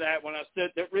thought of that when I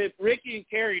said that Ricky and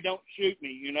Kerry don't shoot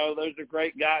me. Those are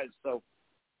great guys. So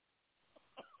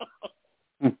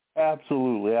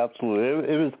absolutely.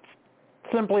 It was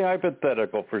simply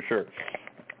hypothetical for sure.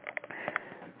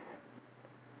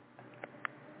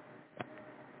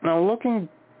 Now, looking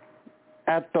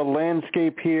at the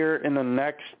landscape here in the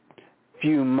next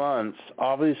few months,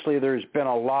 obviously there's been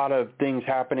a lot of things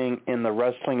happening in the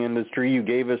wrestling industry. You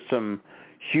gave us some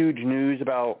huge news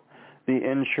about the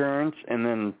insurance, and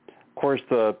then, of course,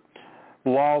 the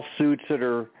lawsuits that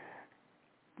are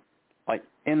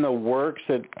in the works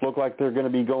that look like they're going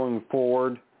to be going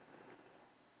forward.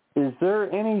 Is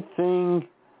there anything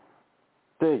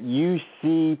that you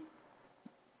see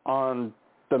on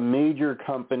the major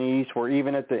companies or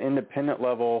even at the independent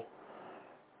level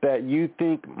that you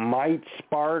think might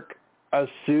spark a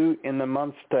suit in the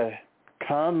months to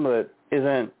come that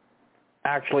isn't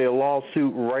actually a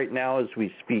lawsuit right now as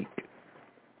we speak?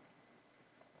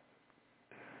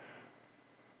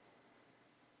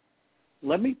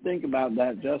 Let me think about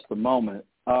that just a moment.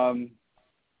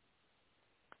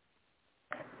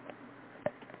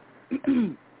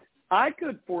 I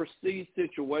could foresee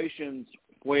situations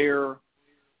where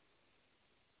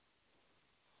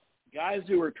guys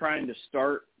who are trying to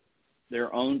start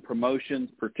their own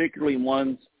promotions, particularly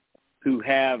ones who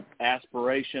have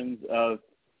aspirations of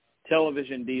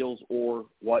television deals or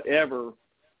whatever,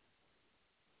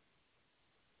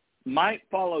 might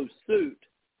follow suit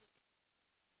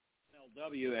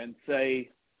LW and say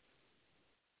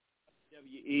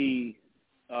WWE,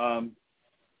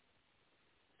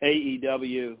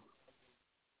 AEW,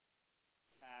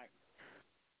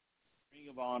 Ring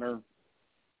of Honor.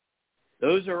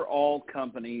 Those are all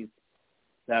companies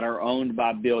that are owned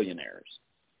by billionaires.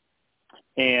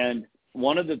 And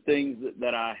one of the things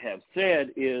that I have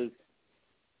said is,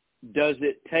 does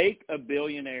it take a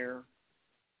billionaire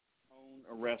to own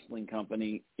a wrestling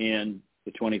company in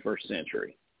the 21st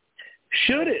century?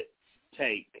 Should it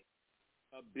take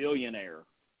a billionaire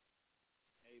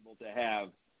able to have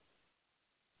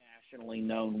nationally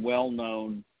known,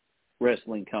 well-known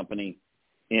wrestling company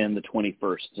in the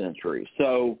 21st century.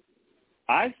 So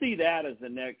I see that as the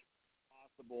next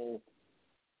possible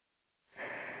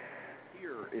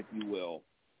tier, if you will,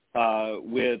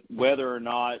 with whether or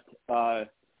not,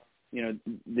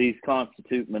 these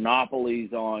constitute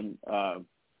monopolies on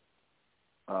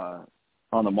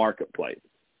the marketplace.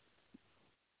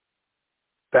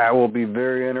 That will be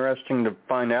very interesting to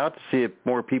find out, to see if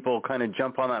more people kind of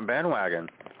jump on that bandwagon.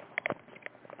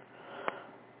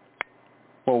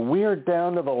 Well, we are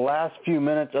down to the last few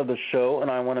minutes of the show,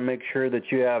 and I want to make sure that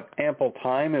you have ample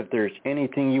time. If there's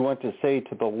anything you want to say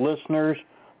to the listeners,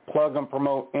 plug and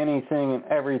promote anything and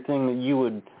everything that you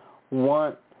would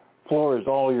want, floor is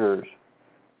all yours.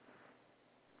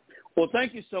 Well,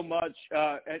 thank you so much.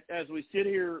 As we sit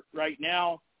here right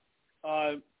now,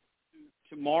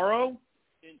 tomorrow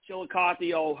in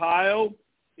Chillicothe, Ohio,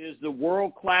 is the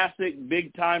World Classic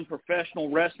Big Time Professional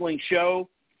Wrestling Show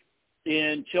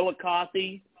in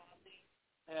Chillicothe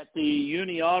at the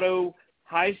Uniauto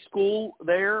High School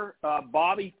there.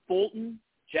 Bobby Fulton,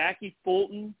 Jackie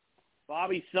Fulton,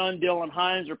 Bobby's son Dylan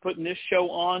Hines are putting this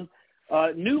show on.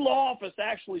 New Law Office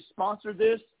actually sponsored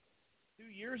this 2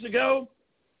 years ago.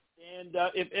 And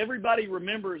if everybody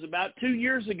remembers, about 2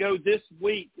 years ago this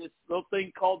week, this little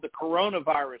thing called the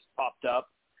coronavirus popped up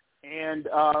and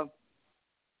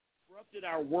disrupted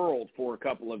our world for a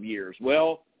couple of years.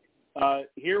 Well,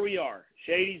 here we are.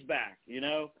 Shady's back,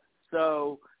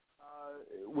 So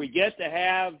we get to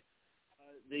have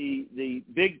the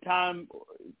big time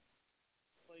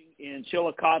in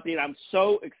Chillicothe, and I'm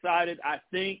so excited. I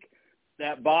think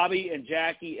that Bobby and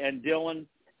Jackie and Dylan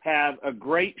have a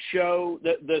great show.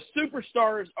 The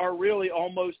superstars are really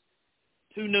almost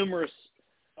too numerous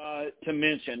to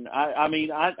mention.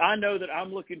 I know that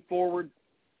I'm looking forward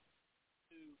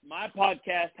to my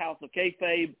podcast, House of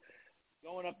Kayfabe,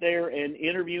 going up there and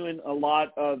interviewing a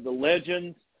lot of the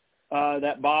legends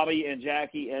that Bobby and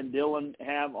Jackie and Dylan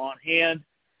have on hand.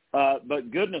 But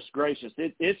goodness gracious,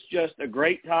 it's just a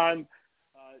great time.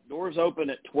 Doors open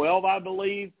at 12, I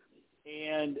believe.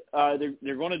 And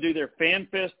they're going to do their Fan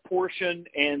Fest portion,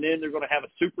 and then they're going to have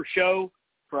a super show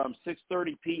from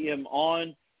 6:30 p.m.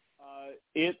 on.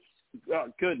 It's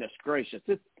goodness gracious.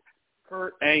 It's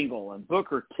Kurt Angle and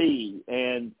Booker T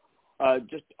and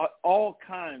just all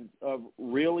kinds of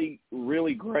really,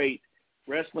 really great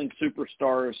wrestling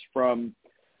superstars from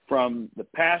the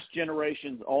past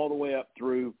generations all the way up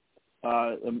through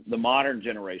the modern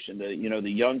generation.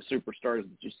 The young superstars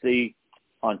that you see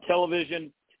on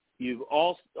television. You've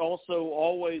also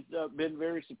always been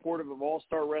very supportive of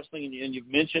All-Star Wrestling, and you've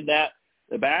mentioned that.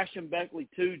 The Bash and Beckley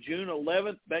 2, June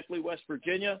 11th, Beckley, West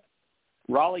Virginia,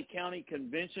 Raleigh County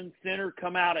Convention Center.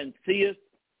 Come out and see us.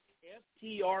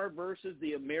 FTR versus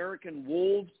the American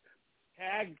Wolves,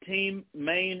 tag team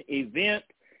main event.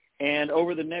 And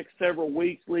over the next several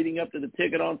weeks leading up to the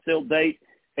ticket on sale date,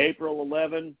 April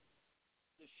 11,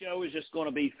 the show is just going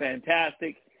to be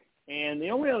fantastic. And the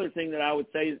only other thing that I would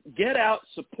say is get out,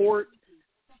 support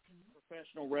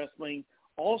professional wrestling.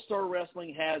 All-Star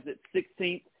Wrestling has its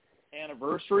 16th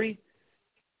anniversary.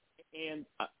 And,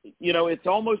 it's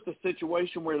almost a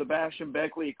situation where the Bash and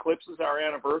Beckley eclipses our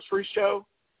anniversary show.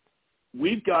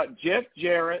 We've got Jeff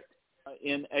Jarrett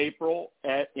in April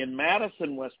in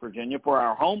Madison, West Virginia for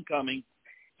our homecoming.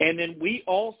 And then we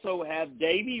also have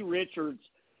Davey Richards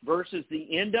versus the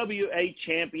NWA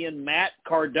champion Matt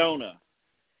Cardona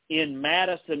in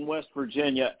Madison, West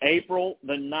Virginia, April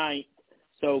the 9th.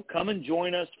 So come and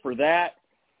join us for that.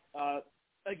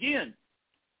 Again,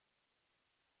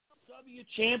 W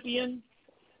champion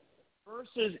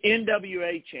versus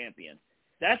NWA champion.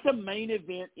 That's a main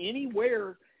event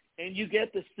anywhere, and you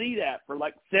get to see that for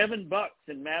like $7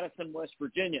 in Madison, West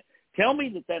Virginia. Tell me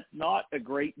that that's not a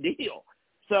great deal.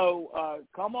 So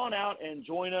come on out and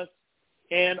join us.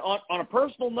 And on a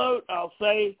personal note, I'll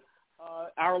say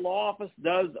our law office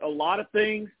does a lot of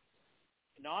things,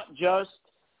 not just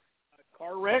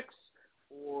car wrecks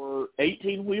or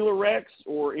 18-wheeler wrecks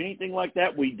or anything like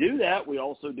that. We do that. We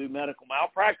also do medical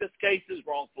malpractice cases,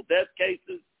 wrongful death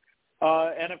cases.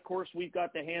 And, of course, we've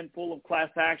got the handful of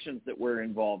class actions that we're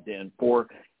involved in for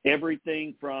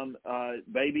everything from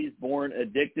babies born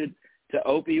addicted to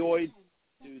opioids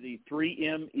to the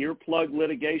 3M earplug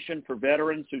litigation for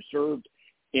veterans who served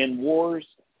in wars,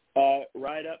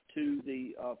 right up to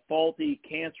the faulty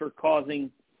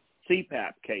cancer-causing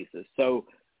CPAP cases. So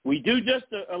we do just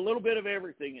a little bit of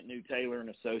everything at New Taylor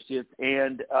 & Associates,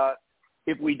 and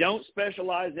if we don't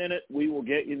specialize in it, we will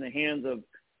get you in the hands of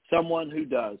someone who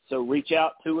does. So reach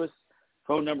out to us.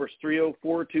 Phone number is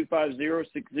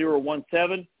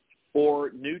 304-250-6017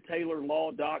 or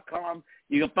newtaylorlaw.com.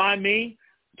 You can find me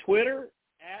Twitter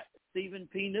at Stephen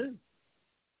P. New.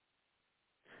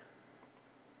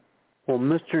 Well,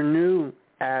 Mr. New,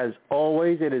 as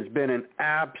always, it has been an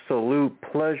absolute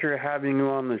pleasure having you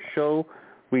on the show.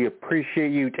 We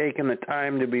appreciate you taking the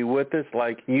time to be with us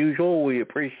like usual. We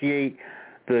appreciate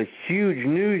the huge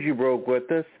news you broke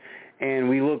with us, and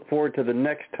we look forward to the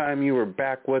next time you are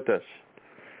back with us.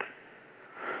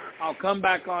 I'll come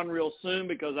back on real soon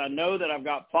because I know that I've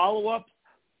got follow-ups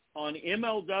on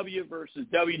MLW versus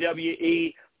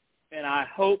WWE, and I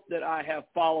hope that I have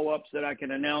follow-ups that I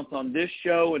can announce on this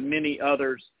show and many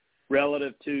others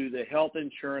relative to the health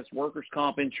insurance, workers'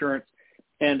 comp insurance,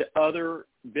 and other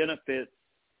benefits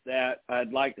that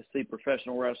I'd like to see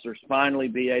professional wrestlers finally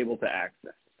be able to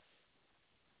access.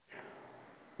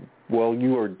 Well,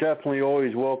 you are definitely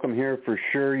always welcome here for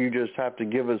sure. You just have to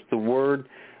give us the word.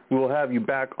 We will have you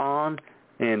back on,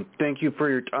 and thank you for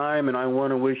your time, and I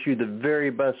want to wish you the very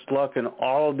best luck in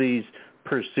all of these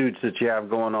pursuits that you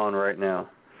have going on right now.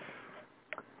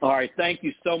 All right, thank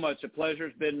you so much. A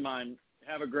pleasure's been mine.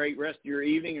 Have a great rest of your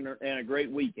evening and a great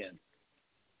weekend.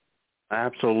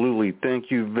 Absolutely.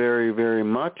 Thank you very, very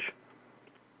much.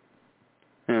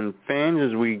 And fans,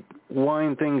 as we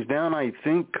wind things down, I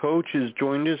think Coach has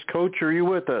joined us. Coach, are you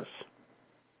with us?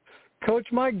 Coach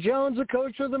Mike Jones, the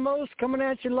coach of the most, coming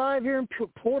at you live here in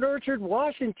Port Orchard,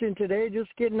 Washington today, just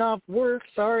getting off work.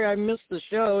 Sorry I missed the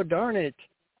show. Darn it.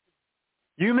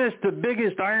 You missed the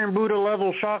biggest Iron Buddha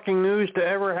level shocking news to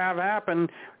ever have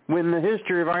happened in the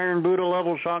history of Iron Buddha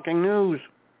level shocking news.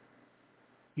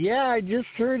 Yeah, I just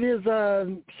heard his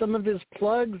some of his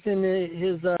plugs and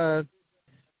his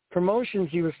promotions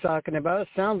he was talking about. It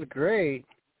sounds great.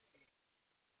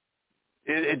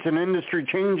 It's an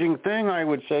industry-changing thing, I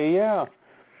would say, yeah.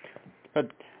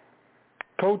 But,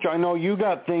 Coach, I know you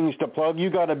got things to plug. You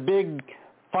got a big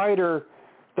fighter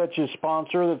that you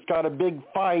sponsor that's got a big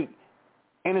fight,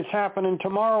 and it's happening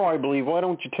tomorrow, I believe. Why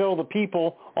don't you tell the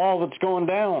people all that's going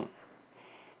down?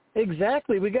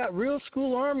 Exactly. We got Real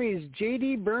School Army's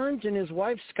J.D. Burns and his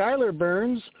wife Skylar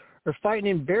Burns are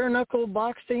fighting in bare-knuckle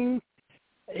boxing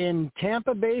in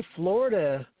Tampa Bay,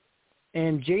 Florida.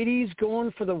 And JD's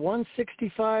going for the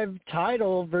 165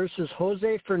 title versus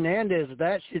Jose Fernandez.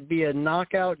 That should be a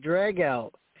knockout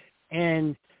drag-out.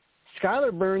 And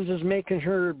Skylar Burns is making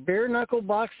her bare-knuckle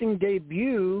boxing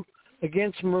debut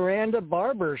against Miranda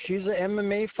Barber. She's an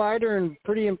MMA fighter and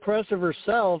pretty impressive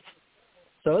herself.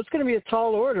 So it's going to be a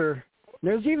tall order.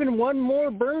 There's even one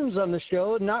more Burns on the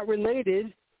show, not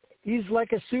related. He's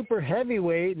like a super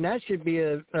heavyweight, and that should be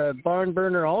a barn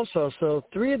burner also. So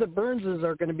 3 of the Burnses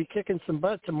are going to be kicking some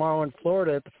butt tomorrow in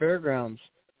Florida at the fairgrounds.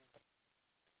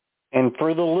 And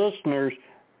for the listeners,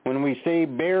 when we say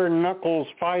bare knuckles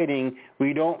fighting,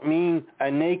 we don't mean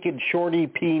a naked Shorty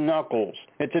P. Knuckles.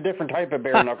 It's a different type of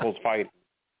bare knuckles fighting.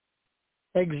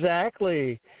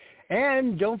 Exactly.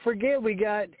 And don't forget, we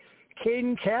got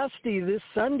Caden Cassidy this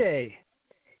Sunday.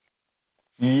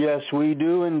 Yes, we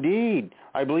do indeed.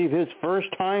 I believe his first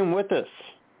time with us.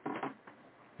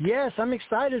 Yes, I'm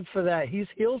excited for that. He's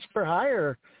heels for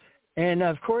hire. And,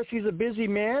 of course, he's a busy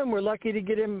man. We're lucky to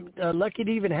get him, lucky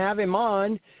to even have him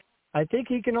on. I think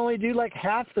he can only do like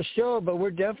half the show, but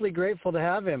we're definitely grateful to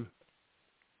have him.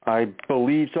 I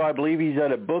believe so. I believe he's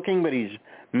at a booking, but he's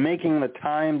making the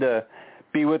time to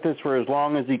be with us for as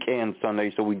long as he can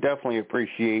Sunday. So we definitely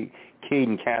appreciate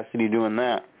Caden Cassidy doing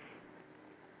that.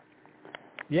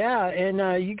 Yeah,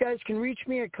 and you guys can reach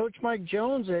me at Coach Mike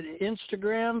Jones at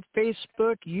Instagram,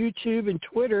 Facebook, YouTube, and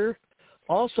Twitter.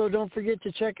 Also, don't forget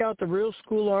to check out the Real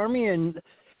School Army and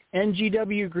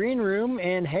NGW Green Room.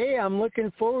 And, hey, I'm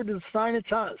looking forward to sign of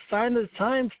the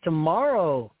times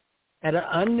tomorrow at an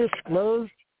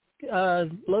undisclosed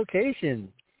location.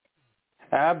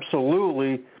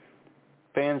 Absolutely.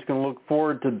 Fans can look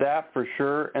forward to that for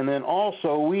sure. And then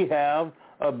also we have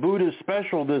a Buddha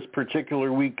special this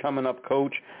particular week coming up,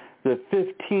 Coach. The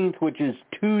 15th, which is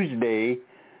Tuesday.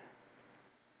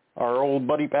 Our old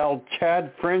buddy pal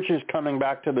Chad French is coming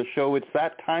back to the show. It's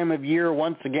that time of year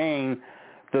once again.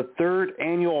 The 3rd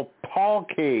annual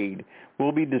Paulcade.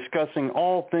 We'll be discussing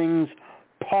all things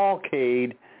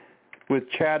Paulcade with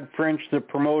Chad French, the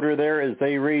promoter there, as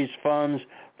they raise funds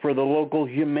for the local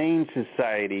Humane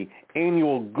Society.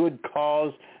 Annual good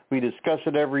cause. We discuss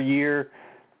it every year.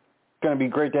 It's going to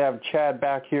be great to have Chad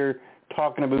back here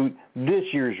talking about this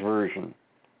year's version.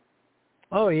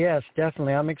 Oh, yes,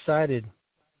 definitely. I'm excited.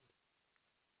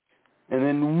 And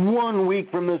then 1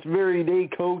 week from this very day,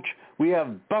 Coach, we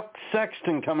have Buck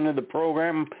Sexton coming to the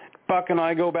program. Buck and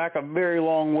I go back a very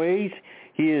long ways.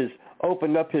 He has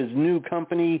opened up his new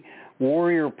company,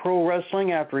 Warrior Pro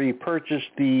Wrestling, after he purchased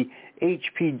the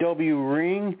HPW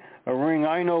ring, a ring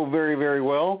I know very, very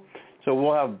well. So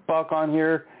we'll have Buck on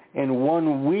here in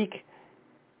 1 week.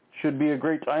 Should be a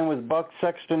great time with Buck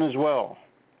Sexton as well.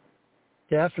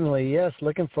 Definitely, yes.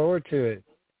 Looking forward to it.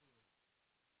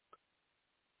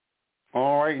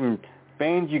 All right, and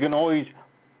fans, you can always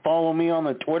follow me on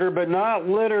the Twitter, but not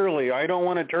literally. I don't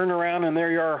want to turn around and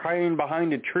there you are hiding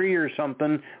behind a tree or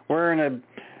something, wearing a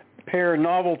pair of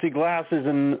novelty glasses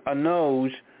and a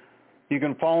nose. You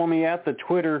can follow me at the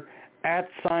Twitter at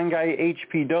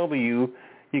SignGuyHPW.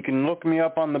 You can look me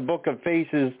up on the Book of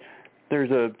Faces.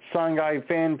 There's a Sign Guy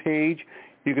fan page.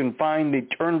 You can find the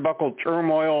Turnbuckle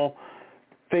Turmoil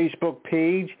Facebook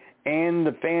page and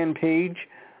the fan page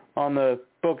on the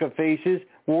Book of Faces,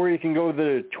 or you can go to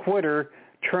the Twitter,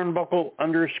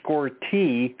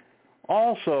 Turnbuckle_T.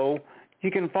 Also, you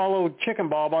can follow Chicken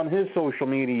Bob on his social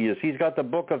medias. He's got the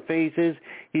Book of Faces,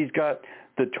 he's got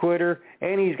the Twitter,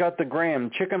 and he's got the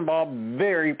Gram. Chicken Bob,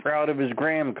 very proud of his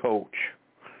Gram coach.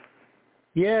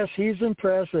 Yes, he's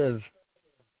impressive.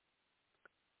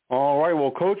 All right,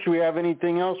 well, Coach, do we have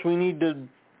anything else we need to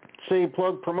say,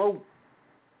 plug, promote?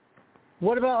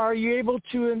 What about, are you able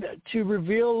to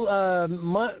reveal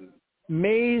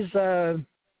May's,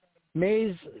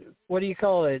 what do you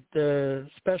call it, the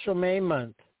special May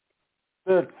month?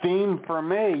 The theme for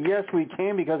May, yes, we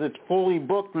can, because it's fully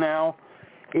booked now.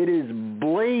 It is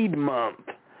Blade Month.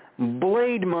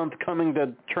 Blade Month coming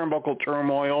to Turnbuckle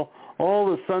Turmoil. All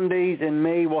the Sundays in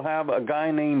May will have a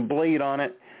guy named Blade on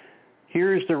it.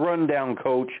 Here's the rundown,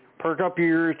 Coach. Perk up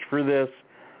your ears for this.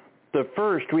 The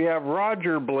first, we have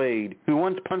Roger Blade, who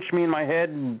once punched me in my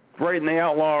head right in the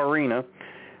Outlaw Arena.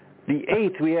 The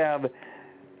 8th, we have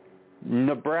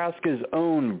Nebraska's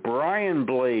own Brian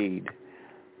Blade.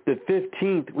 The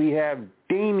 15th, we have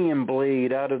Damian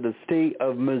Blade out of the state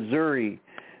of Missouri.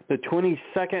 The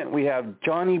 22nd, we have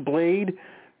Johnny Blade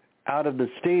out of the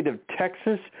state of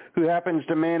Texas, who happens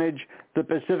to manage the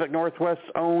Pacific Northwest's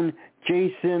own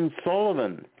Jason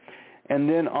Sullivan. And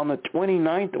then on the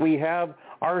 29th, we have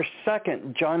our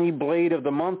second Johnny Blade of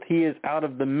the month. He is out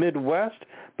of the Midwest.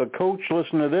 But, Coach,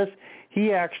 listen to this.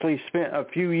 He actually spent a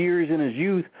few years in his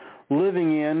youth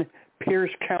living in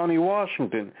Pierce County,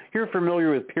 Washington. You're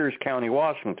familiar with Pierce County,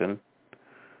 Washington.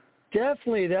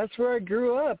 Definitely. That's where I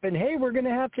grew up. And, hey, we're going to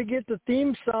have to get the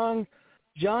theme song,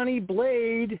 Johnny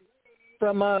Blade,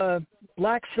 from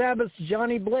Black Sabbath's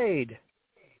Johnny Blade.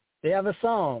 They have a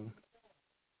song.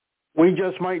 We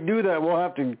just might do that. We'll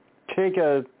have to take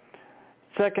a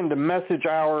second to message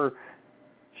our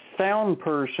sound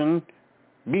person,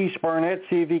 Beast Barnett,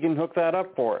 see if he can hook that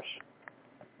up for us.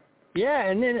 Yeah,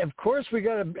 and then, of course, we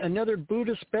got another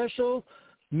Buddha special,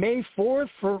 May 4th,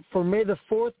 for May the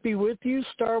 4th Be With You,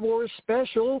 Star Wars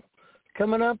special,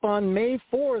 coming up on May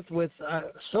 4th with,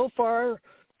 so far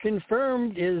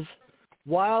confirmed, is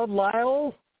Wild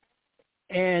Lyle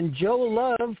and Joe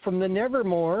Love from the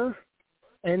Nevermore,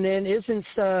 and then isn't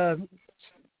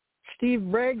Steve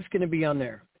Bragg's going to be on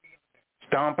there?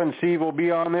 Stompin' Steve will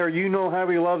be on there. You know how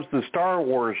he loves the Star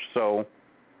Wars, so...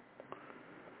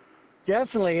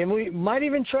 Definitely, and we might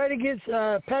even try to get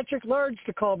Patrick Large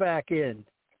to call back in.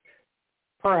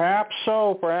 Perhaps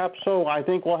so, perhaps so. I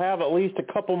think we'll have at least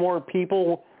a couple more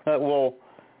people that will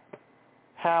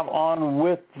have on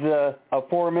with the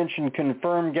aforementioned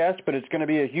confirmed guest, but it's going to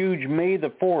be a huge May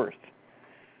the 4th.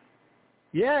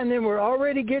 Yeah, and then we're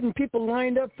already getting people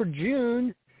lined up for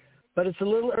June, but it's a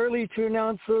little early to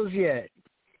announce those yet.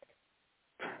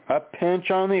 A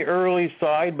pinch on the early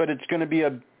side, but it's going to be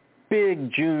a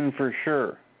big June for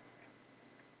sure.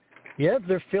 Yep,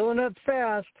 they're filling up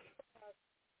fast.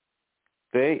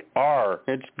 They are.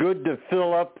 It's good to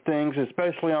fill up things,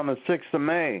 especially on the 6th of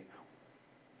May.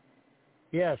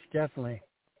 Yes, definitely.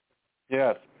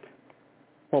 Yes.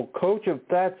 Well, Coach, if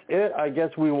that's it, I guess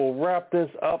we will wrap this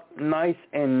up nice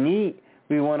and neat.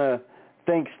 We want to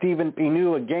thank Stephen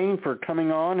Pinu again for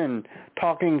coming on and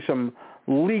talking some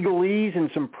legalese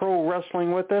and some pro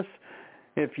wrestling with us.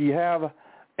 If you have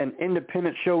an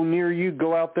independent show near you,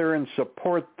 go out there and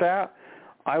support that.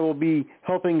 I will be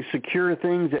helping secure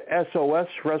things at SOS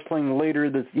Wrestling later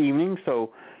this evening,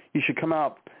 so you should come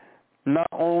out not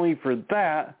only for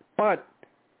that, but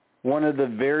one of the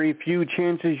very few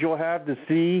chances you'll have to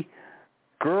see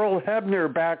Girl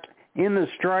Hebner back in the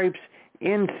stripes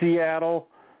in Seattle,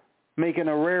 making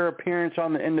a rare appearance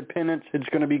on the Independents. It's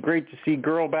going to be great to see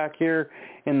Girl back here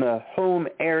in the home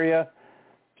area,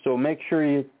 so make sure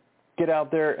you get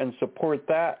out there and support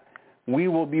that. We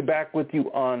will be back with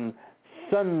you on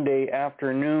Sunday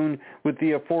afternoon with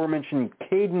the aforementioned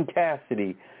Caden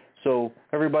Cassidy. So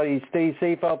everybody stay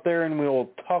safe out there, and we'll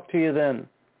talk to you then.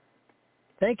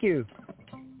 Thank you.